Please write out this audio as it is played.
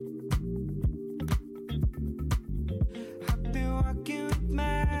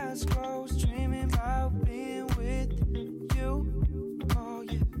mask closed, dreaming about being with you. Oh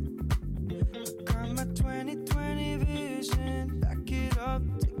yeah. I got my 20/20 vision, back it up,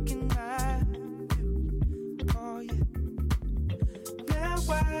 taking my view. Oh yeah. Now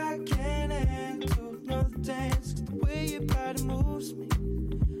I can't handle no dance, 'cause the way your body moves me.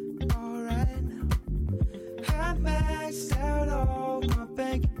 Alright now. I maxed out all my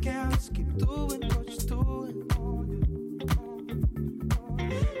bank accounts, keep doing what you're doing.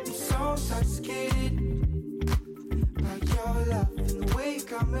 I'm so intoxicated by your love and the way you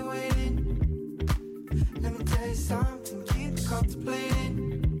got me waiting. Let me tell you something, keep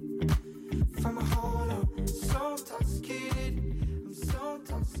contemplating. From a hold on, so intoxicated. I'm so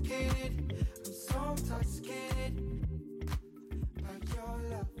intoxicated. I'm so intoxicated by your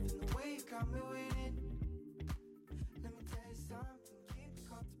love and the way you got me waiting. Let me tell you something, keep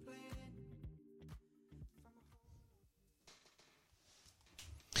contemplating.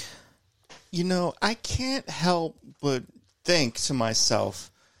 You know, I can't help but think to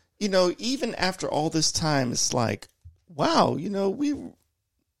myself, you know, even after all this time, it's like, wow, you know, we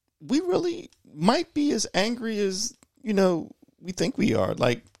really might be as angry as, you know, we think we are.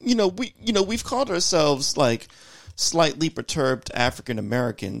 Like, we've called ourselves like slightly perturbed African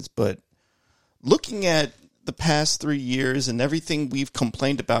Americans, but looking at the past 3 years and everything we've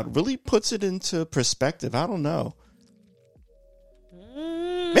complained about really puts it into perspective. I don't know.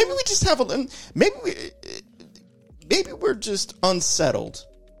 Maybe we just have maybe we're just unsettled.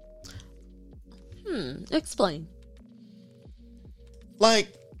 Explain. Like,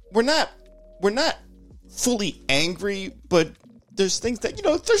 we're not fully angry, but there's things that, you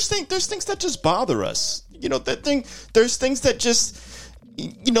know, there's things that just bother us. You know, there's things that just,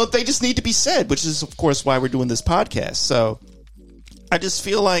 you know, they just need to be said, which is, of course, why we're doing this podcast. So I just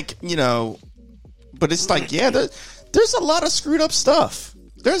feel like, you know, but it's like, yeah, there's a lot of screwed up stuff.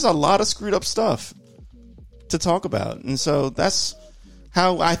 There's a lot of screwed up stuff to talk about. And so that's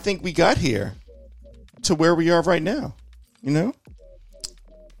how I think we got here to where we are right now, you know?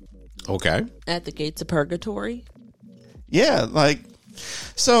 Okay. At the gates of purgatory. Yeah, like,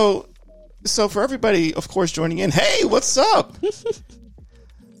 so for everybody, of course, joining in, hey, what's up?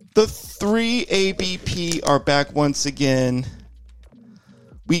 The 3 ABP are back once again.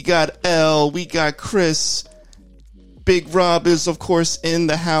 We got L, we got Chris. Big Rob is, of course, in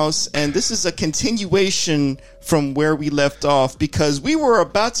the house, and this is a continuation from where we left off, because we were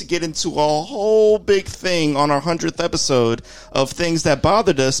about to get into a whole big thing on our 100th episode of things that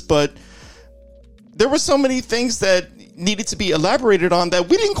bothered us, but there were so many things that needed to be elaborated on that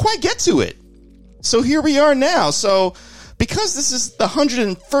we didn't quite get to it. So here we are now. So because this is the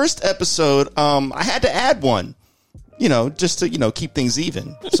 101st episode, I had to add one, you know, just to, you know, keep things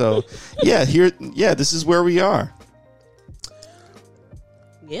even. So yeah, this is where we are.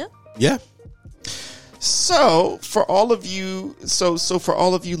 Yeah. So for all of you, for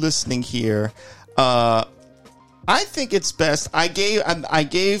all of you listening here, I think it's best. I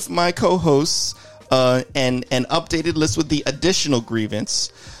gave my co-hosts an updated list with the additional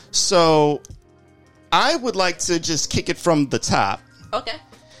grievance. So I would like to just kick it from the top. Okay.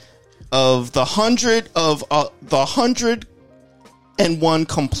 Of the 101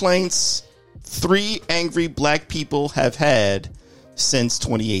 complaints 3 angry black people have had since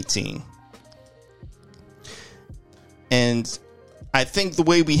 2018. And I think the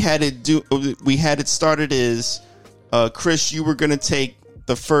way we had it started is, Chris, you were going to take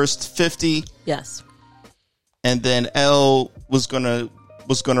the first 50. Yes. And then L was going to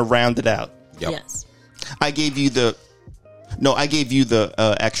round it out. Yep. Yes. I gave you the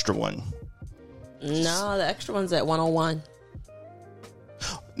extra one. No, the extra one's at 101.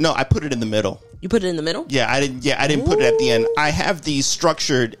 No, I put it in the middle. You put it in the middle? Yeah, I didn't put it at the end. I have these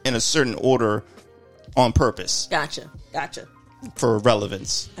structured in a certain order on purpose. Gotcha. For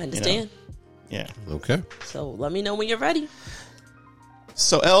relevance. I understand. You know? Yeah. Okay. So let me know when you're ready.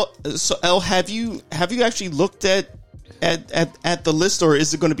 So L, have you actually looked at the list, or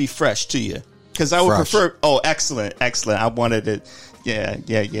is it going to be fresh to you? Because I would prefer. Oh, excellent. I wanted it. Yeah.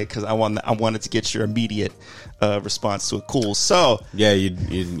 Because I wanted to get your immediate response to it. Cool. So yeah,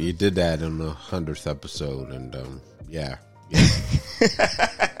 you did that in the 100th episode, and yeah.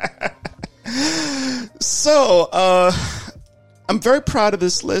 So I'm very proud of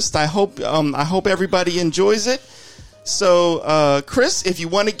this list. I hope everybody enjoys it. So Chris, if you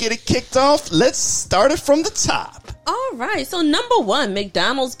want to get it kicked off, let's start it from the top. All right. So number 1,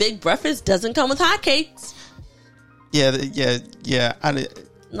 McDonald's Big Breakfast doesn't come with hotcakes. Yeah.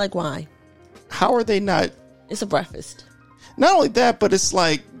 Like, why? How are they not? It's a breakfast. Not only that, but it's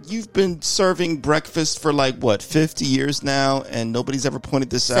like you've been serving breakfast for like what 50 years now, and nobody's ever pointed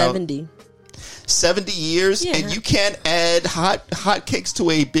this 70. out. 70 years, Yeah. and you can't add hot cakes to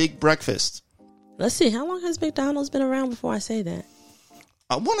a big breakfast. Let's see. How long has McDonald's been around before I say that?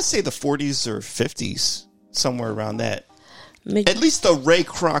 I want to say the 40s or 50s, somewhere around that. At least the Ray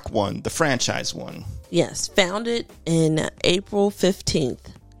Kroc one, the franchise one. Yes, founded in April 15th,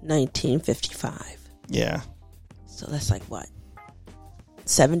 1955. Yeah. So that's like what?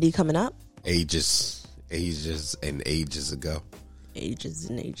 70 coming up? Ages and ages ago. Ages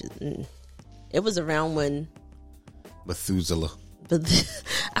and ages. It was around when... Methuselah. But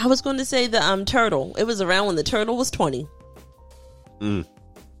I was going to say the turtle. It was around when the turtle was 20.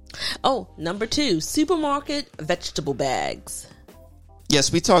 Oh, number 2, supermarket vegetable bags. Yes,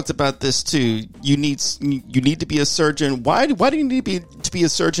 we talked about this too. You need to be a surgeon. Why do you need to be a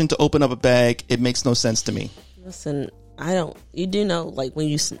surgeon to open up a bag? It makes no sense to me. Listen, I don't. You do know, like when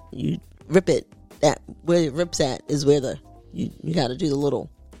you rip it, that where it rips at is where you got to do the little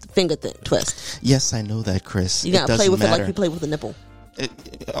finger thing twist. Yes, I know that, Chris. You got to play with it like you play with a nipple.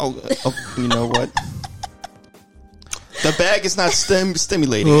 You know what? The bag is not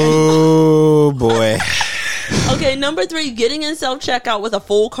stimulating. Oh boy. Okay, number 3, getting in self-checkout with a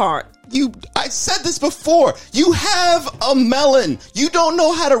full cart. I said this before. You have a melon. You don't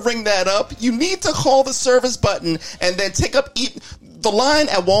know how to ring that up. You need to call the service button and then the line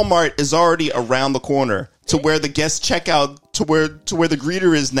at Walmart is already around the corner to where the guest checkout to where the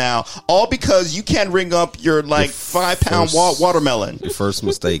greeter is now. All because you can't ring up your 5-pound watermelon. The first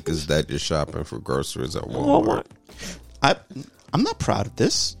mistake is that you're shopping for groceries at Walmart. I'm not proud of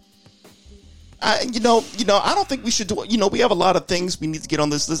this. I don't think we should do. We have a lot of things we need to get on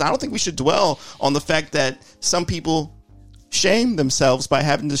this list. I don't think we should dwell on the fact that some people shame themselves by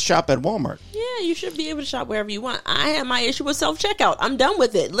having to shop at Walmart. Yeah, you should be able to shop wherever you want. I have my issue with self-checkout. I'm done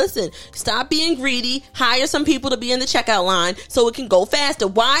with it. Listen, stop being greedy. Hire some people to be in the checkout line so it can go faster.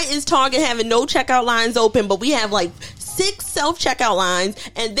 Why is Target having no checkout lines open, but we have 6 self-checkout lines,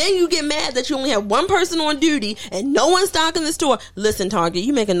 and then you get mad that you only have one person on duty and no one stocking the store? Listen, Target,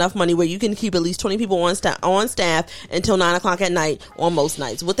 you make enough money where you can keep at least 20 people on staff until 9 o'clock at night on most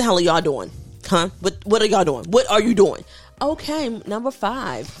nights. What the hell are y'all doing? Huh? What are y'all doing? What are you doing? Okay, number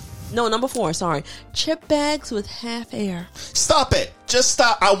 4, sorry. Chip bags with half air. Stop it. Just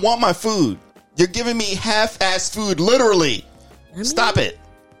stop. I want my food. You're giving me half-assed food, literally. Stop it.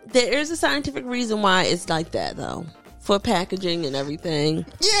 There is a scientific reason why it's like that, though. For packaging and everything.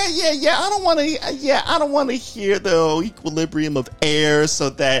 Yeah. I don't want to hear the equilibrium of air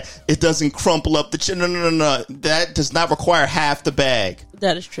so that it doesn't crumple up the chip. No. That does not require half the bag.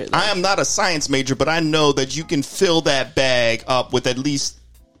 That is true. I am not a science major, but I know that you can fill that bag up with at least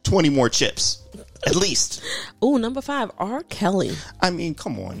 20 more chips. At least. Oh, number 5, R. Kelly. I mean,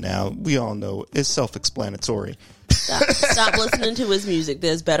 come on now. We all know it's self-explanatory. Stop listening to his music.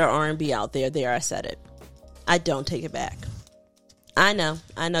 There's better R&B out there. There, I said it. I don't take it back. I know.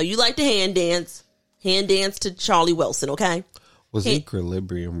 You like to hand dance to Charlie Wilson, okay? Was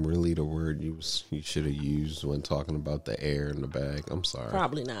equilibrium really the word you should have used when talking about the air in the bag? I'm sorry.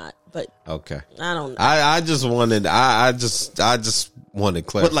 Probably not, but okay. I don't know. I just wanted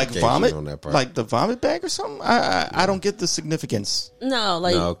clarification But vomit? on that part. Like the vomit bag or something? I don't get the significance.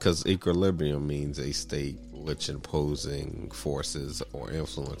 No, because equilibrium means a state which opposing forces or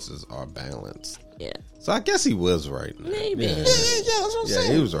influences are balanced. Yeah. So I guess he was right. Maybe. Yeah, that's what I'm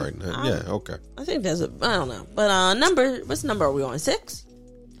saying. He was right. Yeah, okay. I think I don't know. But what's number are we on? 6?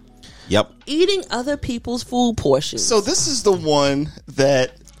 Yep. Eating other people's food portions. So this is the one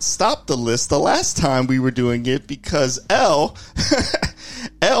that stopped the list the last time we were doing it because L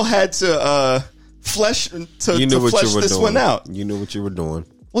had to flesh this one out. You knew what you were doing.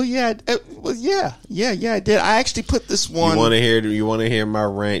 Well, yeah, I did. I actually put this one. You want to hear my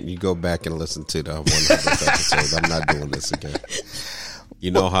rant? You go back and listen to the 100th episode. I'm not doing this again.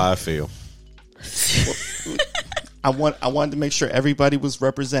 You know how I feel. I wanted to make sure everybody was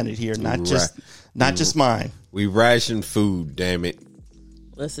represented here, not just mine. We ration food, damn it.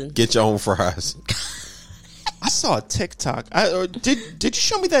 Listen, get your own fries. I saw a TikTok. Did you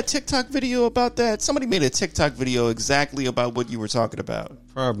show me that TikTok video about that? Somebody made a TikTok video exactly about what you were talking about.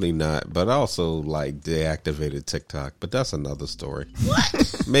 Probably not, but also deactivated TikTok. But that's another story.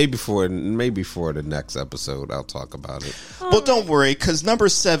 What? maybe for the next episode, I'll talk about it. Well, don't worry, because number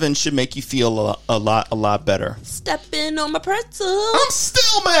 7 should make you feel a lot better. Stepping on my pretzel. I'm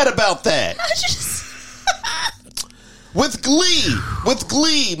still mad about that. With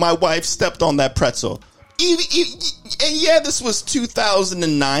glee, my wife stepped on that pretzel. And yeah, this was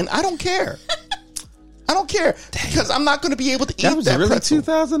 2009. I don't care. I don't care because I'm not going to be able to eat That was that really pretzel.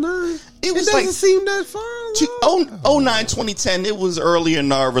 2009. It was doesn't like seem that far. along. 09, 2010. It was early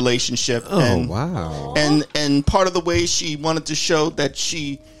in our relationship. Oh and, wow! And part of the way she wanted to show that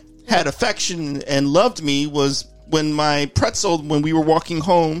she had affection and loved me was when when we were walking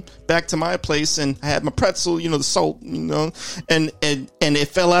home back to my place, and I had my pretzel, the salt, and it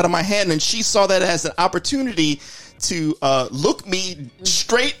fell out of my hand, and she saw that as an opportunity to look me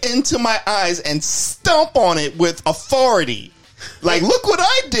straight into my eyes and stomp on it with authority. Like, look what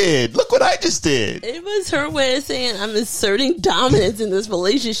I did. Look what I just did. It was her way of saying, I'm asserting dominance in this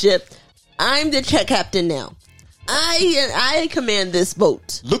relationship. I'm the check captain now. I command this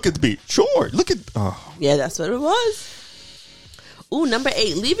boat. Look at me. Sure. Look at... Oh. Yeah, that's what it was. Ooh, number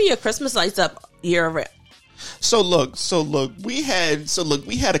 8. Leaving your Christmas lights up year around. So look, we had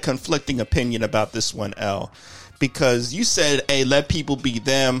a conflicting opinion about this one, L, because you said, "Hey, let people be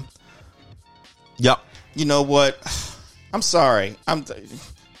them." Yep. You know what? I'm sorry.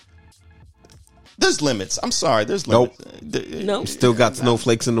 There's limits. I'm sorry. There's limits. Nope. Still got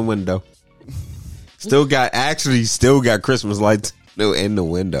snowflakes in the window. Still got Christmas lights in the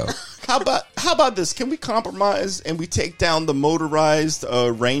window. How about this? Can we compromise and we take down the motorized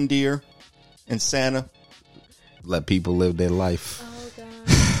reindeer and Santa? Let people live their life. Oh, God.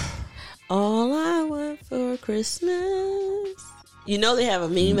 All I want for Christmas. You know they have a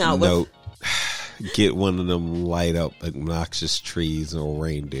meme out with... Get one of them light up obnoxious trees or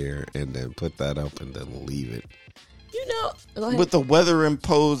reindeer and then put that up and then leave it. Go ahead. With the weather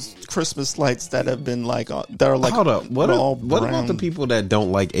imposed Christmas lights that have been that are like... Hold up. What brown. about the people that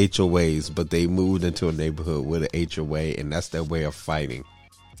don't like HOAs, but they moved into a neighborhood with an HOA and that's their way of fighting?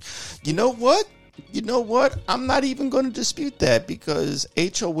 You know what? I'm not even going to dispute that because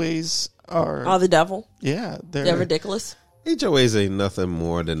HOAs are the devil. Yeah, they're ridiculous. HOAs ain't nothing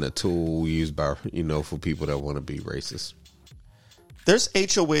more than a tool used by for people that want to be racist. There's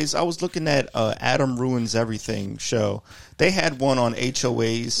HOAs. I was looking at Adam Ruins Everything show. They had one on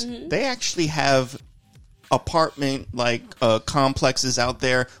HOAs. Mm-hmm. They actually have apartment complexes out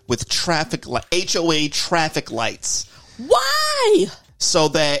there with HOA traffic lights. Why?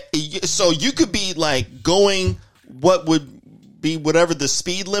 So you could be going what would be whatever the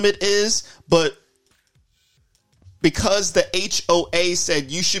speed limit is, but because the HOA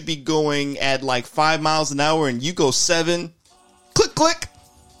said you should be going at 5 miles an hour and you go 7, click.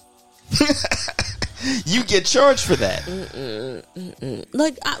 You get charged for that.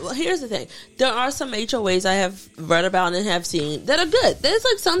 Here's the thing. There are some HOAs I have read about and have seen that are good. There's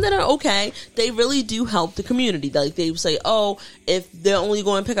some that are okay. They really do help the community. They say, if they're only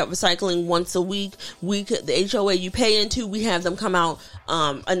going to pick up recycling once a week, the HOA you pay into, we have them come out,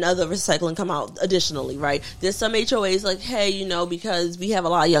 another recycling come out additionally, right? There's some HOAs hey, because we have a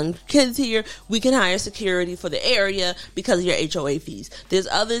lot of young kids here, we can hire security for the area because of your HOA fees. There's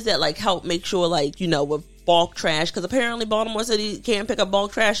others that help make sure with bulk trash, because apparently Baltimore City can't pick up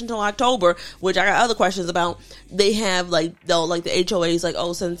bulk trash until October, which I got other questions about. They have the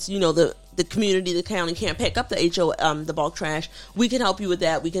HOAs since the community, the county can't pick up the bulk trash, we can help you with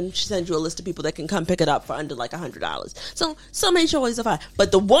that. We can send you a list of people that can come pick it up for under $100. So some HOAs are fine,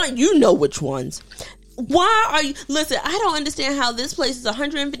 but the one, which ones. Why are you... Listen, I don't understand how this place is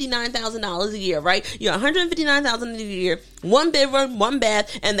 $159,000 a year, right? You're $159,000 a year, one bedroom, one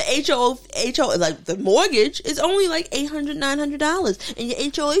bath, and the HO, the mortgage is only $800, $900, and your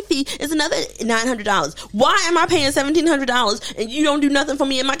HOA fee is another $900. Why am I paying $1,700 and you don't do nothing for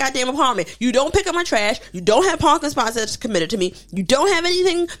me in my goddamn apartment? You don't pick up my trash. You don't have parking spots that's committed to me. You don't have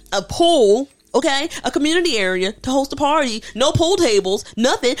anything, a pool... Okay, a community area to host a party, no pool tables,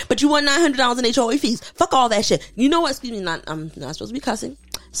 nothing, but you want $900 in HOA fees. Fuck all that shit. You know what? Excuse me, I'm not supposed to be cussing.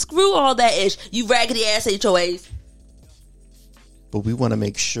 Screw all that ish, you raggedy ass HOAs. But we want to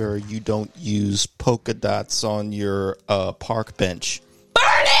make sure you don't use polka dots on your park bench. Burn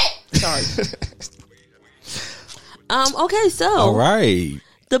it! Sorry. Okay, so. All right.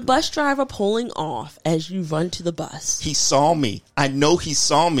 The bus driver pulling off as you run to the bus. He saw me. I know he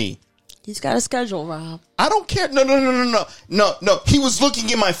saw me. He's got a schedule, Rob. I don't care. No. He was looking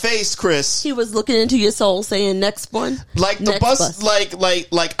in my face, Chris. He was looking into your soul saying, next one. The bus.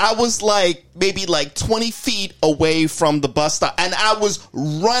 I was maybe 20 feet away from the bus stop and I was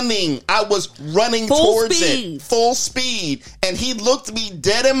running. Towards it. Full speed. And he looked me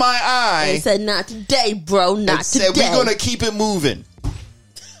dead in my eye. And he said, not today, bro. Not today. Said, we're going to keep it moving.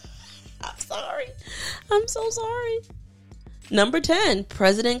 I'm sorry. I'm so sorry. Number 10,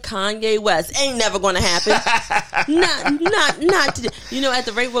 President Kanye West. Ain't never going to happen. not today. At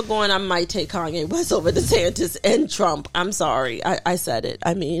the rate we're going, I might take Kanye West over DeSantis and Trump. I'm sorry. I said it.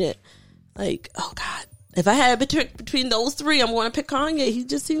 I mean it. Oh, God. If I had to pick between those three, I'm going to pick Kanye. He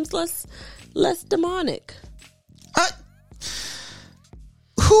just seems less demonic.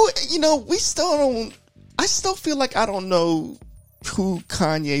 We still don't. I still feel like I don't know who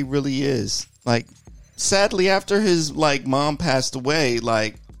Kanye really is. Like, sadly, after his mom passed away,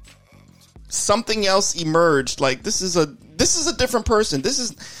 something else emerged. Like, this is a different person.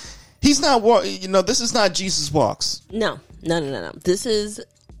 He's not this is not Jesus Walks. No. This is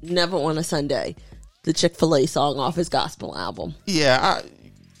Never on a Sunday, the Chick-fil-A song off his gospel album. Yeah. I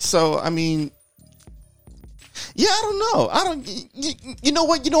don't know. You know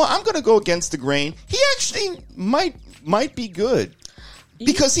what? I'm going to go against the grain. He actually might be good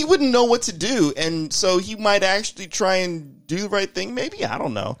because he wouldn't know what to do. And so he might actually try and do the right thing. Maybe. I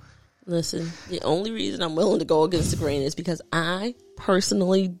don't know. Listen, the only reason I'm willing to go against the grain is because I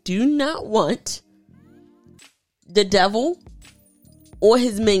personally do not want the devil or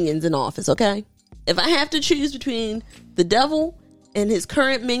his minions in office, okay? If I have to choose between the devil and his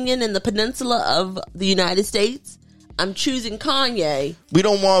current minion in the peninsula of the United States, I'm choosing Kanye. We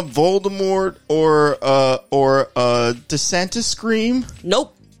don't want Voldemort or DeSantis scream?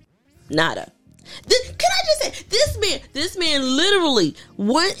 Nope. Nada. Can I just say, this man literally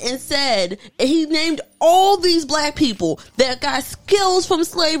went and said, and he named all these black people that got skills from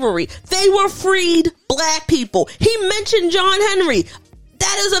slavery. They were freed black people. He mentioned John Henry.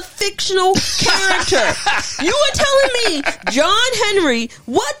 That is a fictional character. You were telling me John Henry,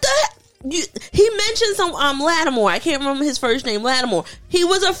 what the heck? He mentioned some Lattimore. I can't remember his first name. Lattimore. He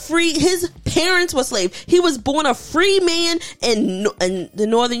was his parents were slaves. He was born a free man in the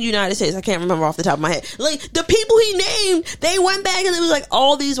northern United States. I can't remember off the top of my head. Like, the people he named, they went back and it was like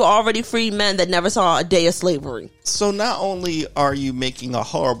all these were already free men that never saw a day of slavery. So not only are you making a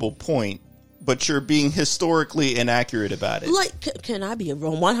horrible point, but you're being historically inaccurate about it. Like, can I be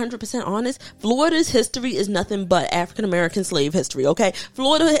 100% honest? Florida's history is nothing but African-American slave history, okay?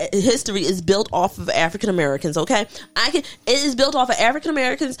 Florida history is built off of African-Americans, okay? It is built off of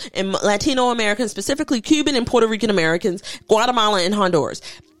African-Americans and Latino-Americans, specifically Cuban and Puerto Rican-Americans, Guatemala and Honduras.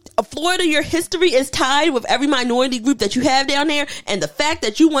 Florida, your history is tied with every minority group that you have down there, and the fact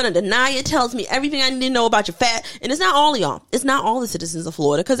that you want to deny it tells me everything I need to know about your fat. And it's not all of y'all. It's not all the citizens of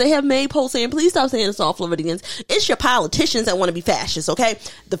Florida, because they have made polls saying, please stop saying it's all Floridians. It's your politicians that want to be fascists, okay?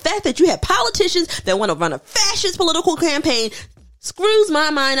 The fact that you have politicians that want to run a fascist political campaign screws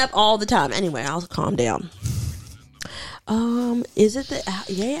my mind up all the time. Anyway, I'll calm down. Is it the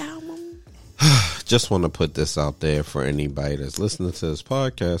Ye album? Just want to put this out there for anybody that's listening to this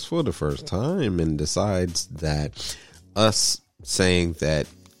podcast for the first time and decides that us saying that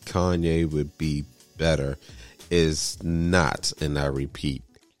Kanye would be better is not, and I repeat,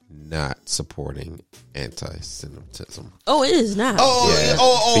 not supporting anti-Semitism. Oh, it is not.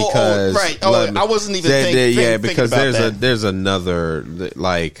 Because right. I wasn't even thinking because about there's another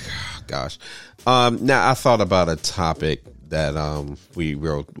gosh. Now I thought about a topic that we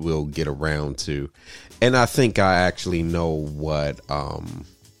will get around to, and I think I actually know what our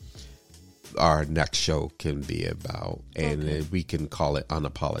next show can be about, and we can call it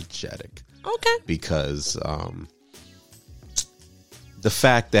unapologetic. Okay. Because the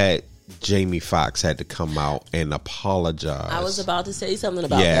fact that Jamie Foxx had to come out and apologize. I was about to say something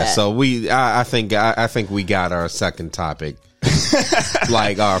about that. Yeah, so I think we got our second topic,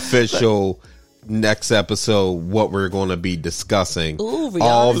 like our official next episode, what we're going to be discussing. Ooh,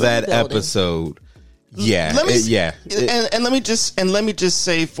 all that episode. Yeah, and let me just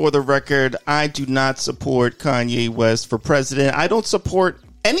say for the record, I do not support Kanye West for president. I don't support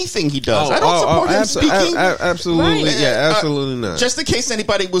anything he does. I don't support him speaking. Absolutely, right. Yeah, absolutely not. Just in case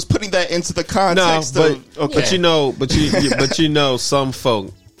anybody was putting that into the context. But you know, some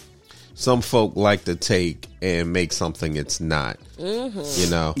folk like to take and make something it's not. Mm-hmm. You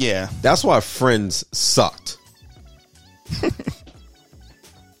know, yeah. That's why Friends sucked.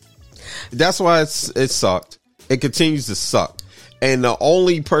 That's why it sucked. It continues to suck. And the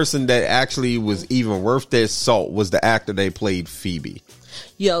only person that actually was even worth their salt was the actor they played Phoebe.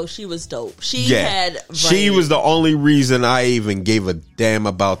 Yo, she was dope. She was the only reason I even gave a damn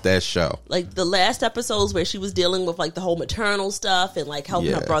about that show. Like the last episodes where she was dealing with like the whole maternal stuff and like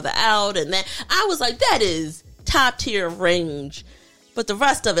helping her brother out, and that I was like, that is top tier range. But the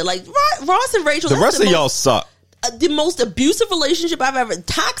rest of it, like Ross and Rachel, the rest of y'all suck. The most abusive relationship I've ever,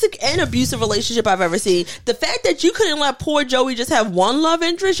 toxic and abusive relationship I've ever seen. The fact that you couldn't let poor Joey just have one love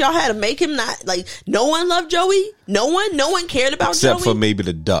interest, y'all had to make him not, like, no one loved Joey. No one cared about Except Joey. for maybe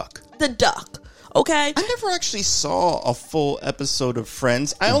the duck. The duck. Okay. I never actually saw a full episode of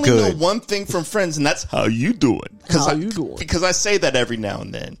Friends. I only Good. know one thing from Friends, and that's how you doing. How you doing? Because I say that every now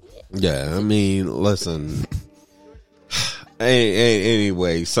and then. Yeah, I mean, listen.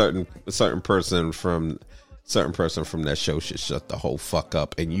 Anyway, certain person from that show should shut the whole fuck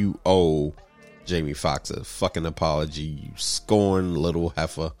up, and you owe Jamie Foxx a fucking apology. You scorn little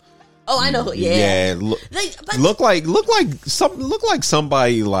heifer. Oh, I know. Yeah. Look like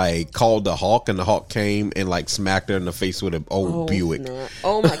somebody like called the Hawk, and the Hawk came and like smacked her in the face with an old Buick. Snap.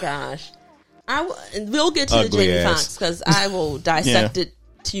 Oh my gosh. We'll get to Ugly the Jamie ass. Foxx because I will dissect it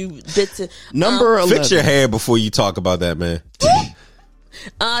to bits. Number 11. Fix your hair before you talk about that, man.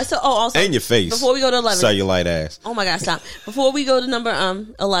 Also, And your face. Before we go to 11, cellulite ass. oh my God, stop! Before we go to number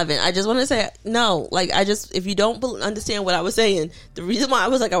 11, I just want to say no. Like, if you don't understand what I was saying, the reason why I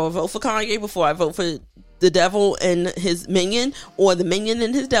was like I would vote for Kanye before I vote for the devil and his minion, or the minion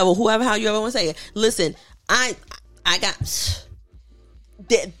and his devil, how you ever want to say it. Listen, I got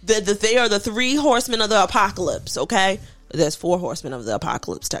they are the 3 horsemen of the apocalypse. Okay, there's 4 horsemen of the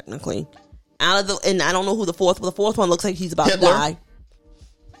apocalypse technically. And I don't know who the fourth one looks like he's about Hitler. to die.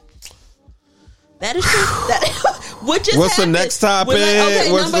 That is true. What's the next topic?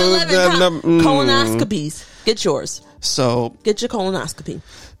 Okay, What's number 11. Colonoscopies. Get yours. So, Get your colonoscopy.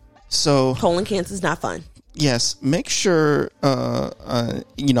 Colon cancer is not fun. yes, make sure,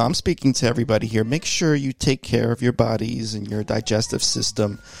 I'm speaking to everybody here. Make sure you take care of your bodies and your digestive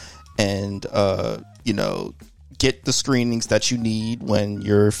system, and, get the screenings that you need when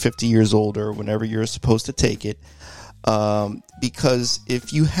you're 50 years old or whenever you're supposed to take it. Because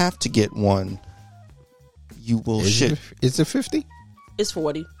if you have to get one, you will shit. Is it 50? It's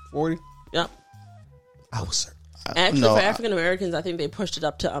 40. 40? Yep. Actually, For African Americans, I think they pushed it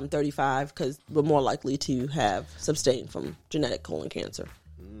up to 35 because we're more likely to have sustain from genetic colon cancer.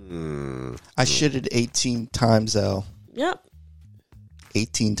 I shitted 18 times, L. Yep.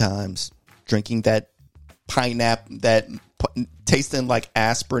 18 times. Drinking that pineapple, tasting like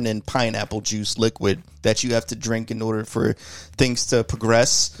aspirin and pineapple juice liquid that you have to drink in order for things to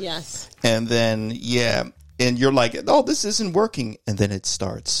progress. Yes. And then, and you're like, oh, this isn't working. And then it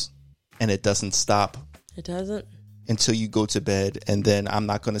starts. And it doesn't stop. It doesn't. Until you go to bed. And then I'm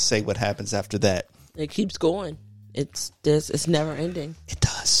not going to say what happens after that. It keeps going. It's never ending. It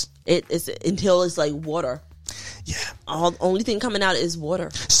does. It's until it's like water. Yeah. Only thing coming out is water.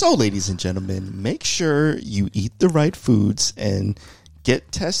 So, ladies and gentlemen, make sure you eat the right foods and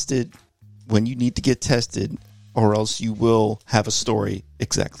get tested when you need to get tested, or else you will have a story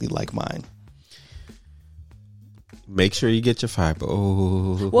exactly like mine. Make sure you get your fiber.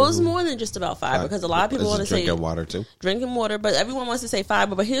 Oh. Well, it's more than just about fiber because a lot of people want to say drinking water too. Drinking water, but everyone wants to say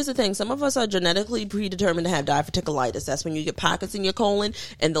fiber. But here's the thing: some of us are genetically predetermined to have diverticulitis. That's when you get pockets in your colon,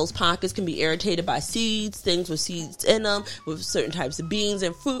 and those pockets can be irritated by seeds, things with seeds in them, with certain types of beans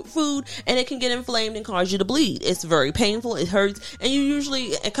and food, and it can get inflamed and cause you to bleed. It's very painful. It hurts, and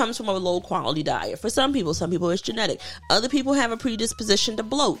it comes from a low quality diet. For some people it's genetic. Other people have a predisposition to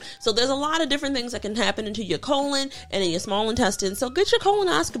bloat. So there's a lot of different things that can happen into your colon and in your small intestine. So get your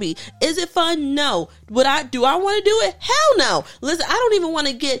colonoscopy. Is it fun? No. Do I want to do it? Hell no. Listen, I don't even want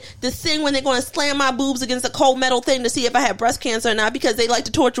to get this thing when they're going to slam my boobs against a cold metal thing to see if I have breast cancer or not, because they like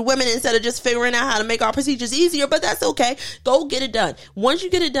to torture women instead of just figuring out how to make our procedures easier. But that's okay. Go get it done. Once you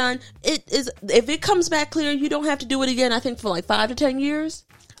get it done, if it comes back clear, you don't have to do it again, I think for like 5 to 10 years.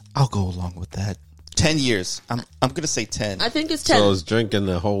 I'll go along with that. 10 years. I'm going to say 10. I think it's 10. So is drinking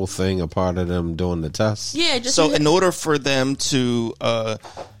the whole thing a part of them doing the test? Yeah. Just so in order for them to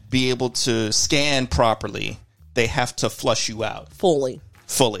be able to scan properly, they have to flush you out fully.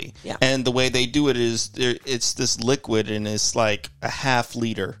 Yeah. And the way they do it is it's this liquid, and it's like a half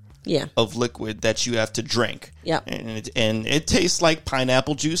liter of liquid that you have to drink. Yeah. And it tastes like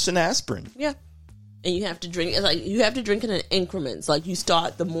pineapple juice and aspirin. Yeah. And you have to drink it in increments. Like you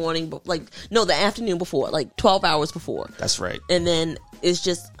start the morning, the afternoon before, like 12 hours before. That's right. And then it's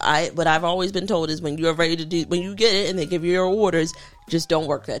just, what I've always been told is when you're ready to when you get it and they give you your orders, just don't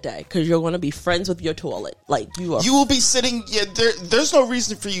work that day because you're going to be friends with your toilet. Like you will be sitting. Yeah, there's no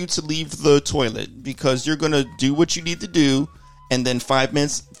reason for you to leave the toilet because you're going to do what you need to do, and then 5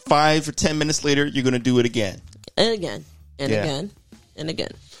 or 10 minutes later, you're going to do it again and again and again and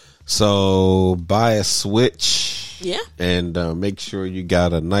again. So buy a switch. Yeah. And make sure you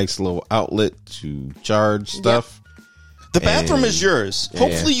got a nice little outlet to charge stuff. The bathroom is yours.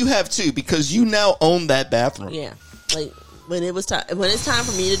 Hopefully you have two because you now own that bathroom. Yeah. Like when it's time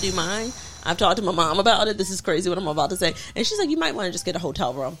for me to do mine, I've talked to my mom about it. This is crazy what I'm about to say. And she's like, you might want to just get a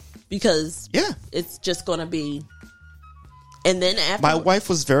hotel room because it's just going to be. And then after my wife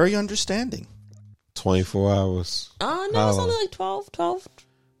was very understanding. 24 hours. No, it's only like 12 hours.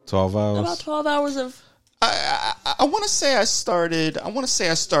 About 12 hours of. I want to say I started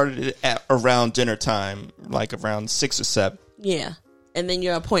it at around dinner time, like around 6 or 7. Yeah. And then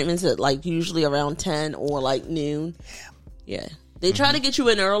your appointments at like usually around 10 or like noon. Yeah. They try to get you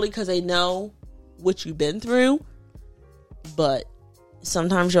in early because they know what you've been through, but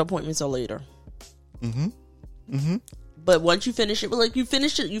sometimes your appointments are later. But once you finish it, like you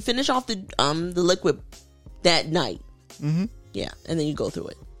finish off the liquid that night. Yeah, and then you go through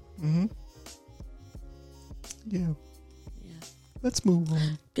it. Yeah. Let's move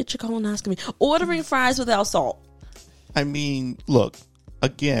on. Get your colonoscopy. Ordering fries without salt. I mean, look,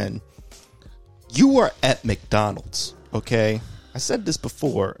 again, you are at McDonald's, okay? I said this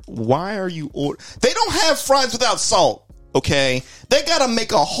before. Why are you They don't have fries without salt, okay? They gotta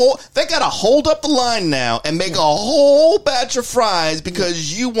hold up the line now and make a whole batch of fries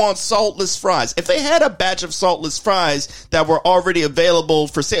because you want saltless fries. If they had a batch of saltless fries that were already available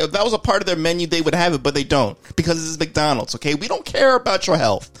for sale, if that was a part of their menu, they would have it, but they don't because this is McDonald's, okay? We don't care about your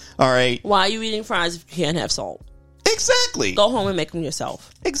health, all right? Why are you eating fries if you can't have salt? Exactly. Go home and make them yourself.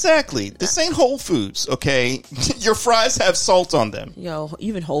 Exactly. This ain't Whole Foods, okay? Your fries have salt on them. Yo,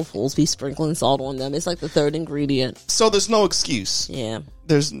 even Whole Foods be sprinkling salt on them. It's like the third ingredient. So there's no excuse. Yeah.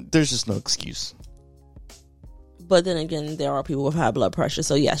 There's just no excuse. But then again, there are people with high blood pressure.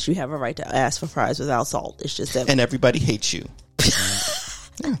 So yes, you have a right to ask for fries without salt. It's just that. And everybody hates you.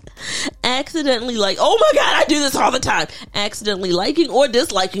 Accidentally oh my God, I do this all the time. Accidentally liking or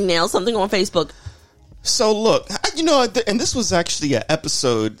disliking now something on Facebook. So look, and this was actually an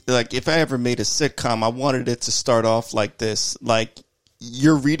episode, like if I ever made a sitcom, I wanted it to start off like this. Like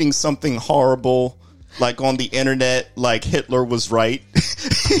you're reading something horrible, like on the internet, like Hitler was right,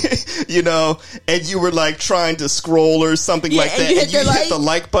 and you were like trying to scroll or something like that. And you hit the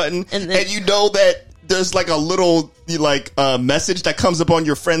like button and you know that there's like a little message that comes up on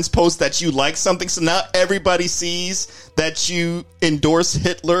your friend's post that you like something. So now everybody sees that you endorse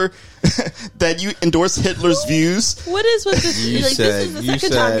Hitler, that you endorse Hitler's views. What is with this? This is the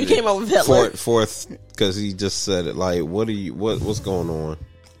second time you came up with Hitler. Fourth, because he just said it. Like, what's going on?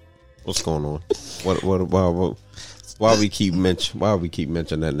 What's going on? Why we keep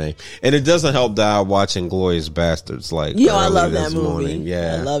mentioning that name? And it doesn't help that I watching Glorious Bastards. Like, I love that movie. Morning.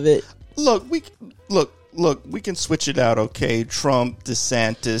 Yeah, I love it. Look, we can switch it out, okay? Trump,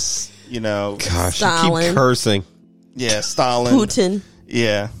 DeSantis, Gosh, Stalin. You keep cursing. Yeah, Stalin. Putin.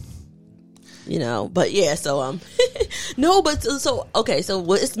 Yeah. But yeah, so, no, but so, okay, so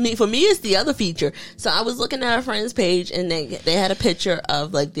for me, it's the other feature. So I was looking at a friend's page and they had a picture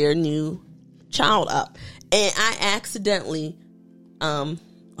of like their new child up. And I accidentally, I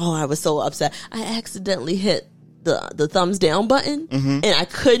was so upset. I accidentally hit the thumbs down button and I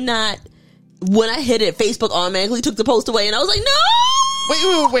could not. When I hit it, Facebook automatically took the post away, and I was like,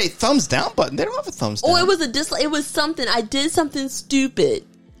 "No!" Wait! Thumbs down button? They don't have a thumbs down. Oh, it was a dislike. It was something. I did something stupid,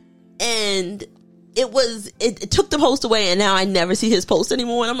 and it took the post away, and now I never see his post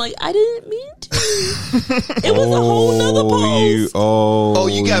anymore. And I'm like, I didn't mean to. It was a whole nother post.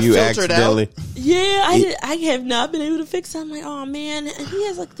 You got filtered out. Yeah, I have not been able to fix it. I'm like, oh man, and he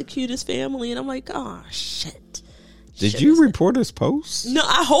has like the cutest family, and I'm like, oh shit. Did you report his post? No,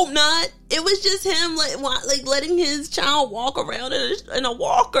 I hope not. It was just him like letting his child walk around in a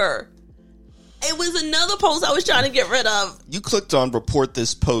walker. It was another post I was trying to get rid of. You clicked on report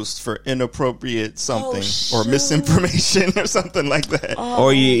this post for inappropriate something or misinformation or something like that.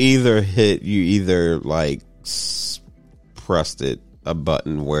 Or you either pressed a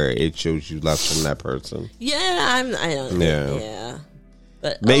button where it shows you left from that person. Yeah, I don't know. Yeah.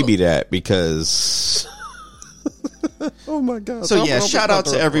 But maybe that because oh my God. So yeah, shout out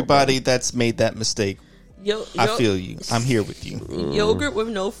to everybody that's made that mistake. I feel you. I'm here with you. Yogurt with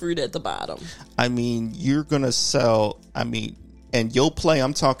no fruit at the bottom. I mean, you're going to sell, and you'll play,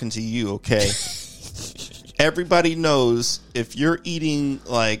 I'm talking to you, okay? Everybody knows if you're eating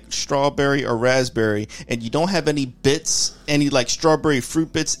like strawberry or raspberry and you don't have any bits, any like strawberry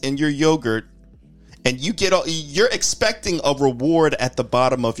fruit bits in your yogurt, and you're expecting a reward at the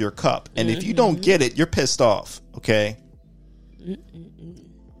bottom of your cup. And if you don't get it, you're pissed off, okay? You're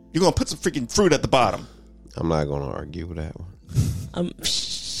going to put some freaking fruit at the bottom. I'm not going to argue with that one.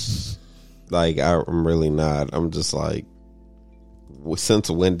 I'm really not. I'm just like, since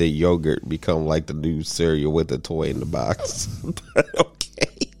when did yogurt become like the new cereal with the toy in the box? But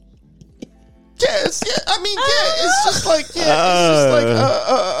okay. Yes, yeah. It's just like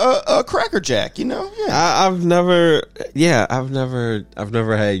a Cracker Jack, Yeah. I've never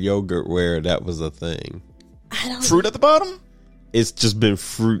had yogurt where that was a thing. Fruit at the bottom? it's just been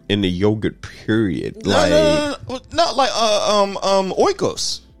fruit in the yogurt. Period. No, like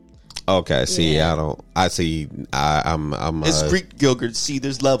oikos. Okay, see, Yeah. I'm It's Greek yogurt. See,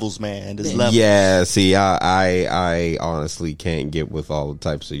 there's levels, man. There's levels. Yeah, see, I honestly can't get with all the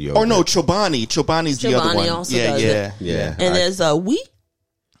types of yogurt. Or no, Chobani. Chobani's the other Chobani one. also Yeah, does yeah, it. yeah. And there's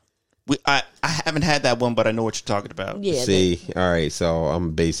I haven't had that one, but I know what you're talking about. Yeah. See, all right, so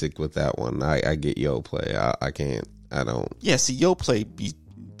I'm basic with that one. I get Yoplait. I can't. I don't. Yeah, see, Yoplait be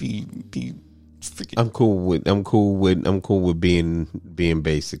freaking. I'm cool with being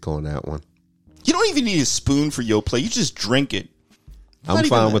basic on that one. You don't even need a spoon for Yoplait. You just drink it. I'm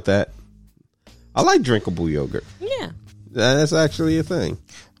fine with that. I like drinkable yogurt. Yeah. That's actually a thing.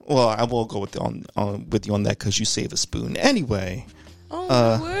 Well, I will go with you on that because you save a spoon anyway. Oh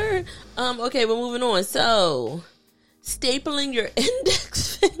my word. Okay, we're moving on. So, stapling your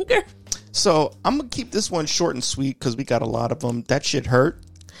index finger. So I'm gonna keep this one short and sweet because we got a lot of them. That shit hurt,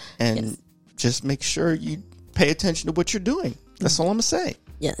 and Yes. just make sure you pay attention to what you're doing. That's all I'm gonna say.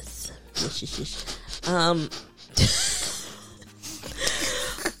 Yes.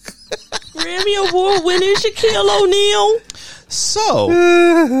 Grammy Award winner Shaquille O'Neal. So,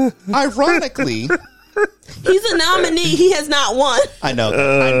 ironically, He's a nominee. He has not won. I know,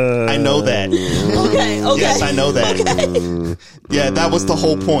 I know that. Okay. Yes, I know that. Yeah, that was the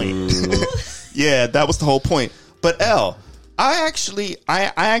whole point. Yeah, that was the whole point. But I actually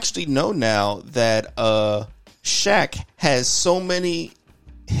know now that Shaq has so many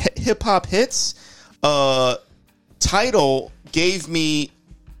hip hop hits. Tidal gave me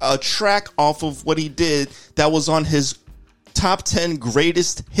a track off of what he did that was on his top 10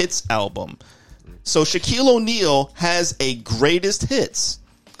 greatest hits album. So Shaquille O'Neal has a greatest hits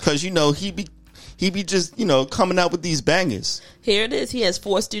because he be just coming out with these bangers. Here it is. He has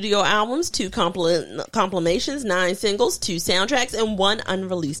 4 studio albums, 2 compilations, 9 singles, 2 soundtracks, and 1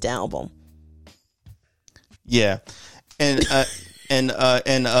 unreleased album. Yeah, and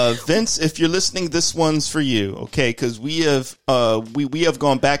Vince, if you're listening, this one's for you, okay? Because we have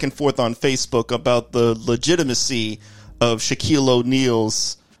gone back and forth on Facebook about the legitimacy of Shaquille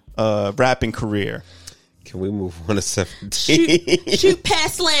O'Neal's rapping career. Can we move on to 17? Shoot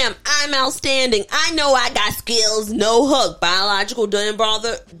past slam. I'm outstanding. I know I got skills. No hook. Biological didn't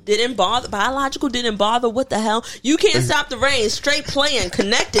bother. Biological didn't bother. What the hell? You can't stop the rain. Straight playing.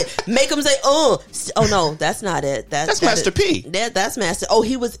 Connected. Make them say, oh no, that's not it. That's Master P. That's Master. Oh,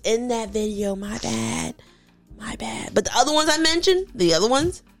 he was in that video. My bad. But the other ones I mentioned,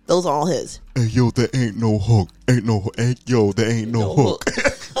 those are all his. Hey, yo, there ain't no hook. There ain't no hook.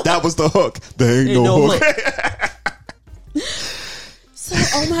 That was the hook. There ain't no hook. So,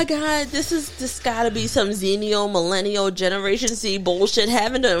 oh my God, this gotta be some Xennial, Millennial, Generation C bullshit.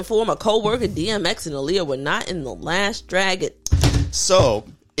 Having to inform a co-worker DMX and Aaliyah were not in the last Dragon. So,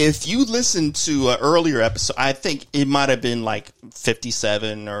 if you listen to an earlier episode, I think it might have been like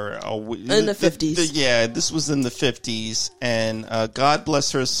 57 or in the 50s. Yeah, this was in the 50s, and God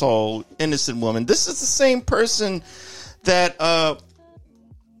bless her soul, innocent woman. This is the same person that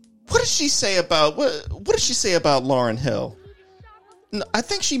what did she say about Lauryn Hill? No, I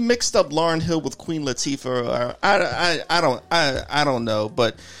think she mixed up Lauryn Hill with Queen Latifah. I don't know,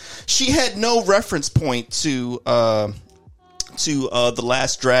 but she had no reference point to The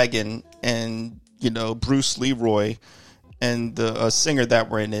Last Dragon and Bruce Leroy and the singer that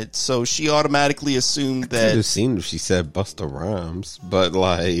were in it. So she automatically assumed that. Could have seen if she said Busta Rhymes, but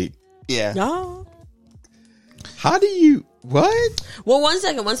yeah. How do you what? Well, one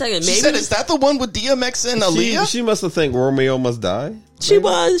second. Maybe She said, "Is that the one with DMX and Aaliyah?" She must have think Romeo Must Die. She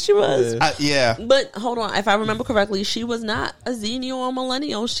was. Yeah. But hold on, if I remember correctly, she was not a Xennial or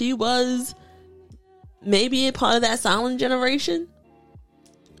Millennial. She was maybe a part of that silent generation.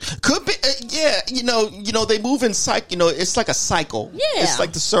 Could be, yeah. They move in cycle. It's like a cycle. Yeah, it's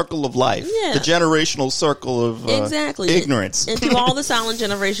like the circle of life. Yeah, the generational circle of exactly ignorance. And to all the silent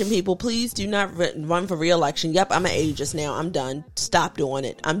generation people, please do not run for re-election. Yep, I'm an ageist now. I'm done. Stop doing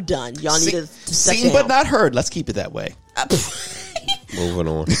it. I'm done. Y'all need to step seen down. but not heard. Let's keep it that way. Moving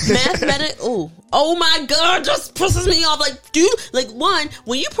on. Oh my God, just pisses me off.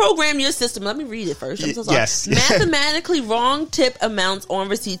 When you program your system, let me read it first. I'm so sorry. Yes. Mathematically wrong tip amounts on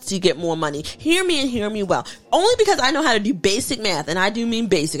receipts to get more money. Hear me and hear me well. Only because I know how to do basic math, and I do mean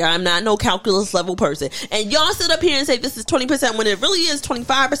basic. I'm not no calculus level person. And y'all sit up here and say this is 20% when it really is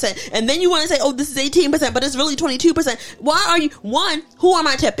 25%. And then you want to say, oh, this is 18%, but it's really 22%. Why are you, who am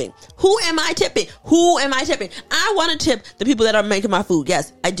I tipping? I want to tip the people that are making my food.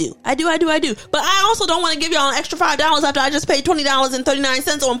 Yes, I do. But I also don't want to give y'all an extra $5 after I just paid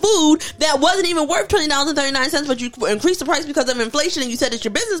 $20.39 on food that wasn't even worth $20.39, but you increased the price because of inflation and you said it's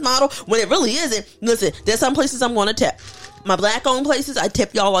your business model when it really isn't. Listen, there's some places I'm going to tip. My black-owned places, I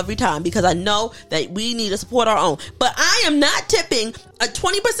tip y'all every time because I know that we need to support our own. But I am not tipping a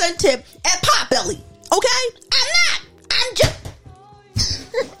 20% tip at Potbelly. Okay? I'm not. I'm just...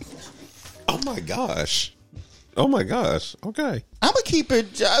 Oh my gosh. Okay. I'm gonna keep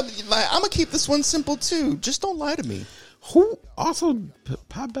it. I'm gonna keep this one simple too. Just don't lie to me. Who also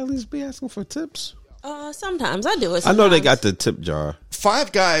Potbellies be asking for tips? Sometimes I do it. Sometimes. I know they got the tip jar.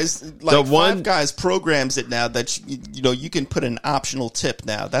 Five Guys, Five Guys programs it now that you know you can put an optional tip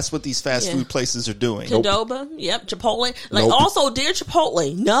now. That's what these fast food places are doing. Qdoba, yep, Chipotle. Also, dear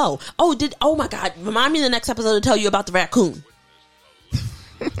Chipotle, no. Oh my God, remind me in the next episode to tell you about the raccoon.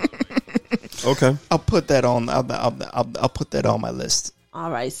 Okay, I'll put that on. I'll put that on my list. All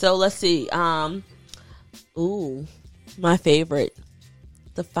right, so let's see. My favorite.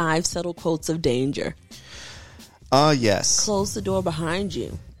 The 5 subtle quotes of danger. Yes. Close the door behind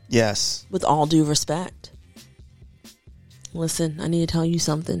you. Yes. With all due respect. Listen, I need to tell you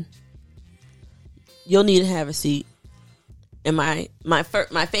something. You'll need to have a seat. And my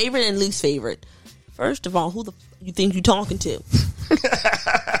favorite and least favorite. First of all, who the you think you talking to?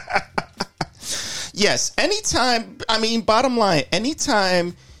 Yes. Bottom line,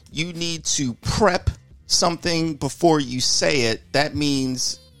 anytime you need to prep something before you say it, that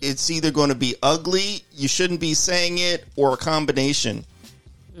means it's either going to be ugly, you shouldn't be saying it, or a combination.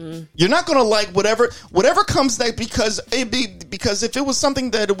 You're not going to like whatever comes next because if it was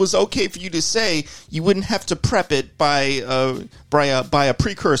something that it was okay for you to say, you wouldn't have to prep it by a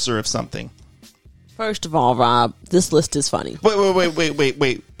precursor of something. First of all, Rob, this list is funny.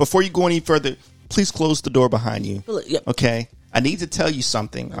 Wait. Before you go any further, please close the door behind you. Yep. Okay? I need to tell you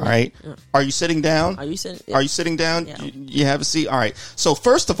something, all right? Yeah. Are you sitting down? Are you sitting? Yeah. Are you sitting down? Yeah. You have a seat? All right. So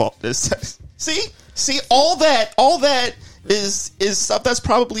first of all, see, all that is stuff that's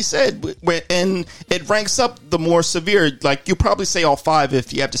probably said, and it ranks up the more severe. Like, you probably say all 5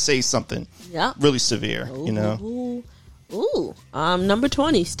 if you have to say something really severe, you know? Number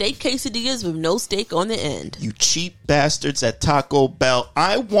 20, steak quesadillas with no steak on the end. You cheap bastards at Taco Bell.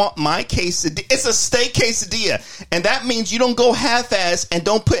 I want my quesadilla. It's a steak quesadilla. And that means you don't go half-ass and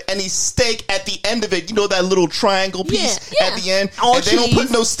don't put any steak at the end of it. You know that little triangle piece at the end? All and cheese. They don't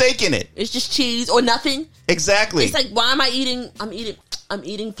put no steak in it. It's just cheese or nothing. Exactly. It's like, why am I eating? I'm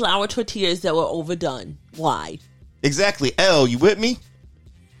eating flour tortillas that were overdone. Why? Exactly. L, you with me?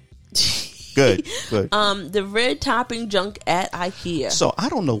 Good. The red topping junk at IKEA. So I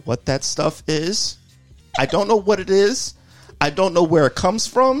don't know what that stuff is. I don't know what it is. I don't know where it comes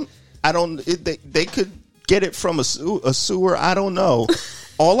from. They could get it from a sewer. I don't know.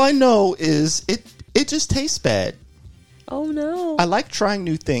 All I know is it just tastes bad. Oh no. I like trying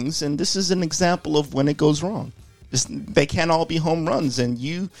new things, and this is an example of when it goes wrong. They can't all be home runs, and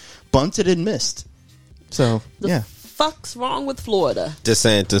you bunted and missed. So yeah. Fuck's wrong with Florida?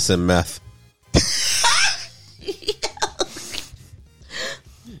 DeSantis and meth.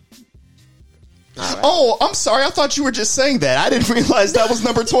 Right. Oh, I'm sorry. I thought you were just saying that. I didn't realize that was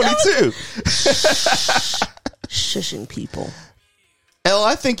number 22. Shushing people. Elle,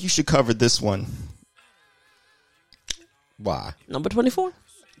 I think you should cover this one. Why? Number 24.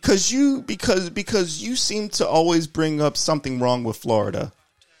 Because you seem to always bring up something wrong with Florida.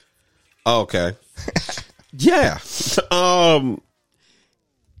 Okay. Yeah.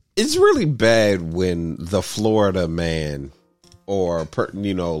 It's really bad when the Florida man or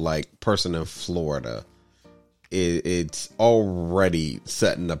person in Florida, it's already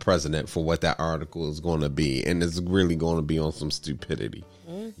setting the precedent for what that article is going to be, and it's really going to be on some stupidity.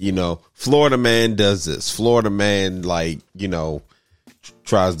 You know, Florida man does this. Florida man,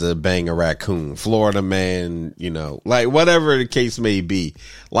 tries to bang a raccoon. Florida man, whatever the case may be.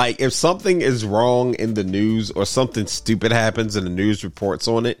 Like, if something is wrong in the news or something stupid happens and the news reports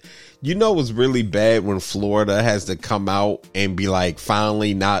on it, it's really bad when Florida has to come out and be like,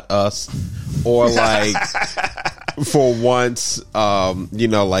 finally not us. Or like, for once,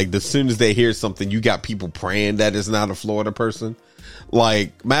 as soon as they hear something, you got people praying that it's not a Florida person.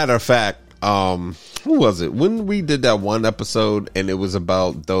 Like, matter of fact, who was it when we did that one episode and it was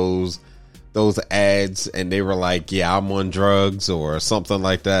about those ads and they were like, yeah, I'm on drugs or something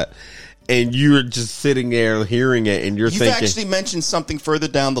like that, and you're just sitting there hearing it and you've actually mentioned something further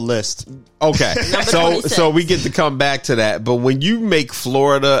down the list. Okay. so we get to come back to that, but when you make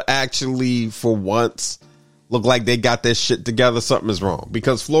Florida actually for once look like they got their shit together, something is wrong,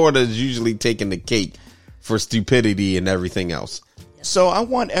 because Florida is usually taking the cake for stupidity and everything else. So I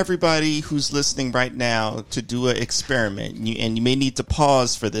want everybody who's listening right now to do an experiment, and you may need to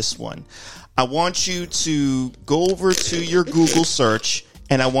pause for this one. I want you to go over to your Google search,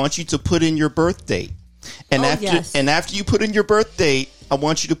 and I want you to put in your birth date. And after you put in your birth date, I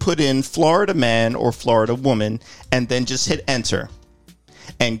want you to put in Florida man or Florida woman, and then just hit enter.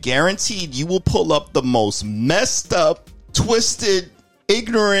 And guaranteed, you will pull up the most messed up, twisted,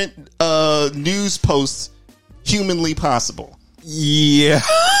 ignorant news posts humanly possible. Yeah.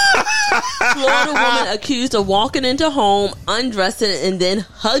 Florida woman accused of walking into home, undressing, and then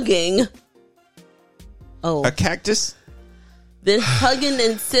hugging. Oh. A cactus? Then hugging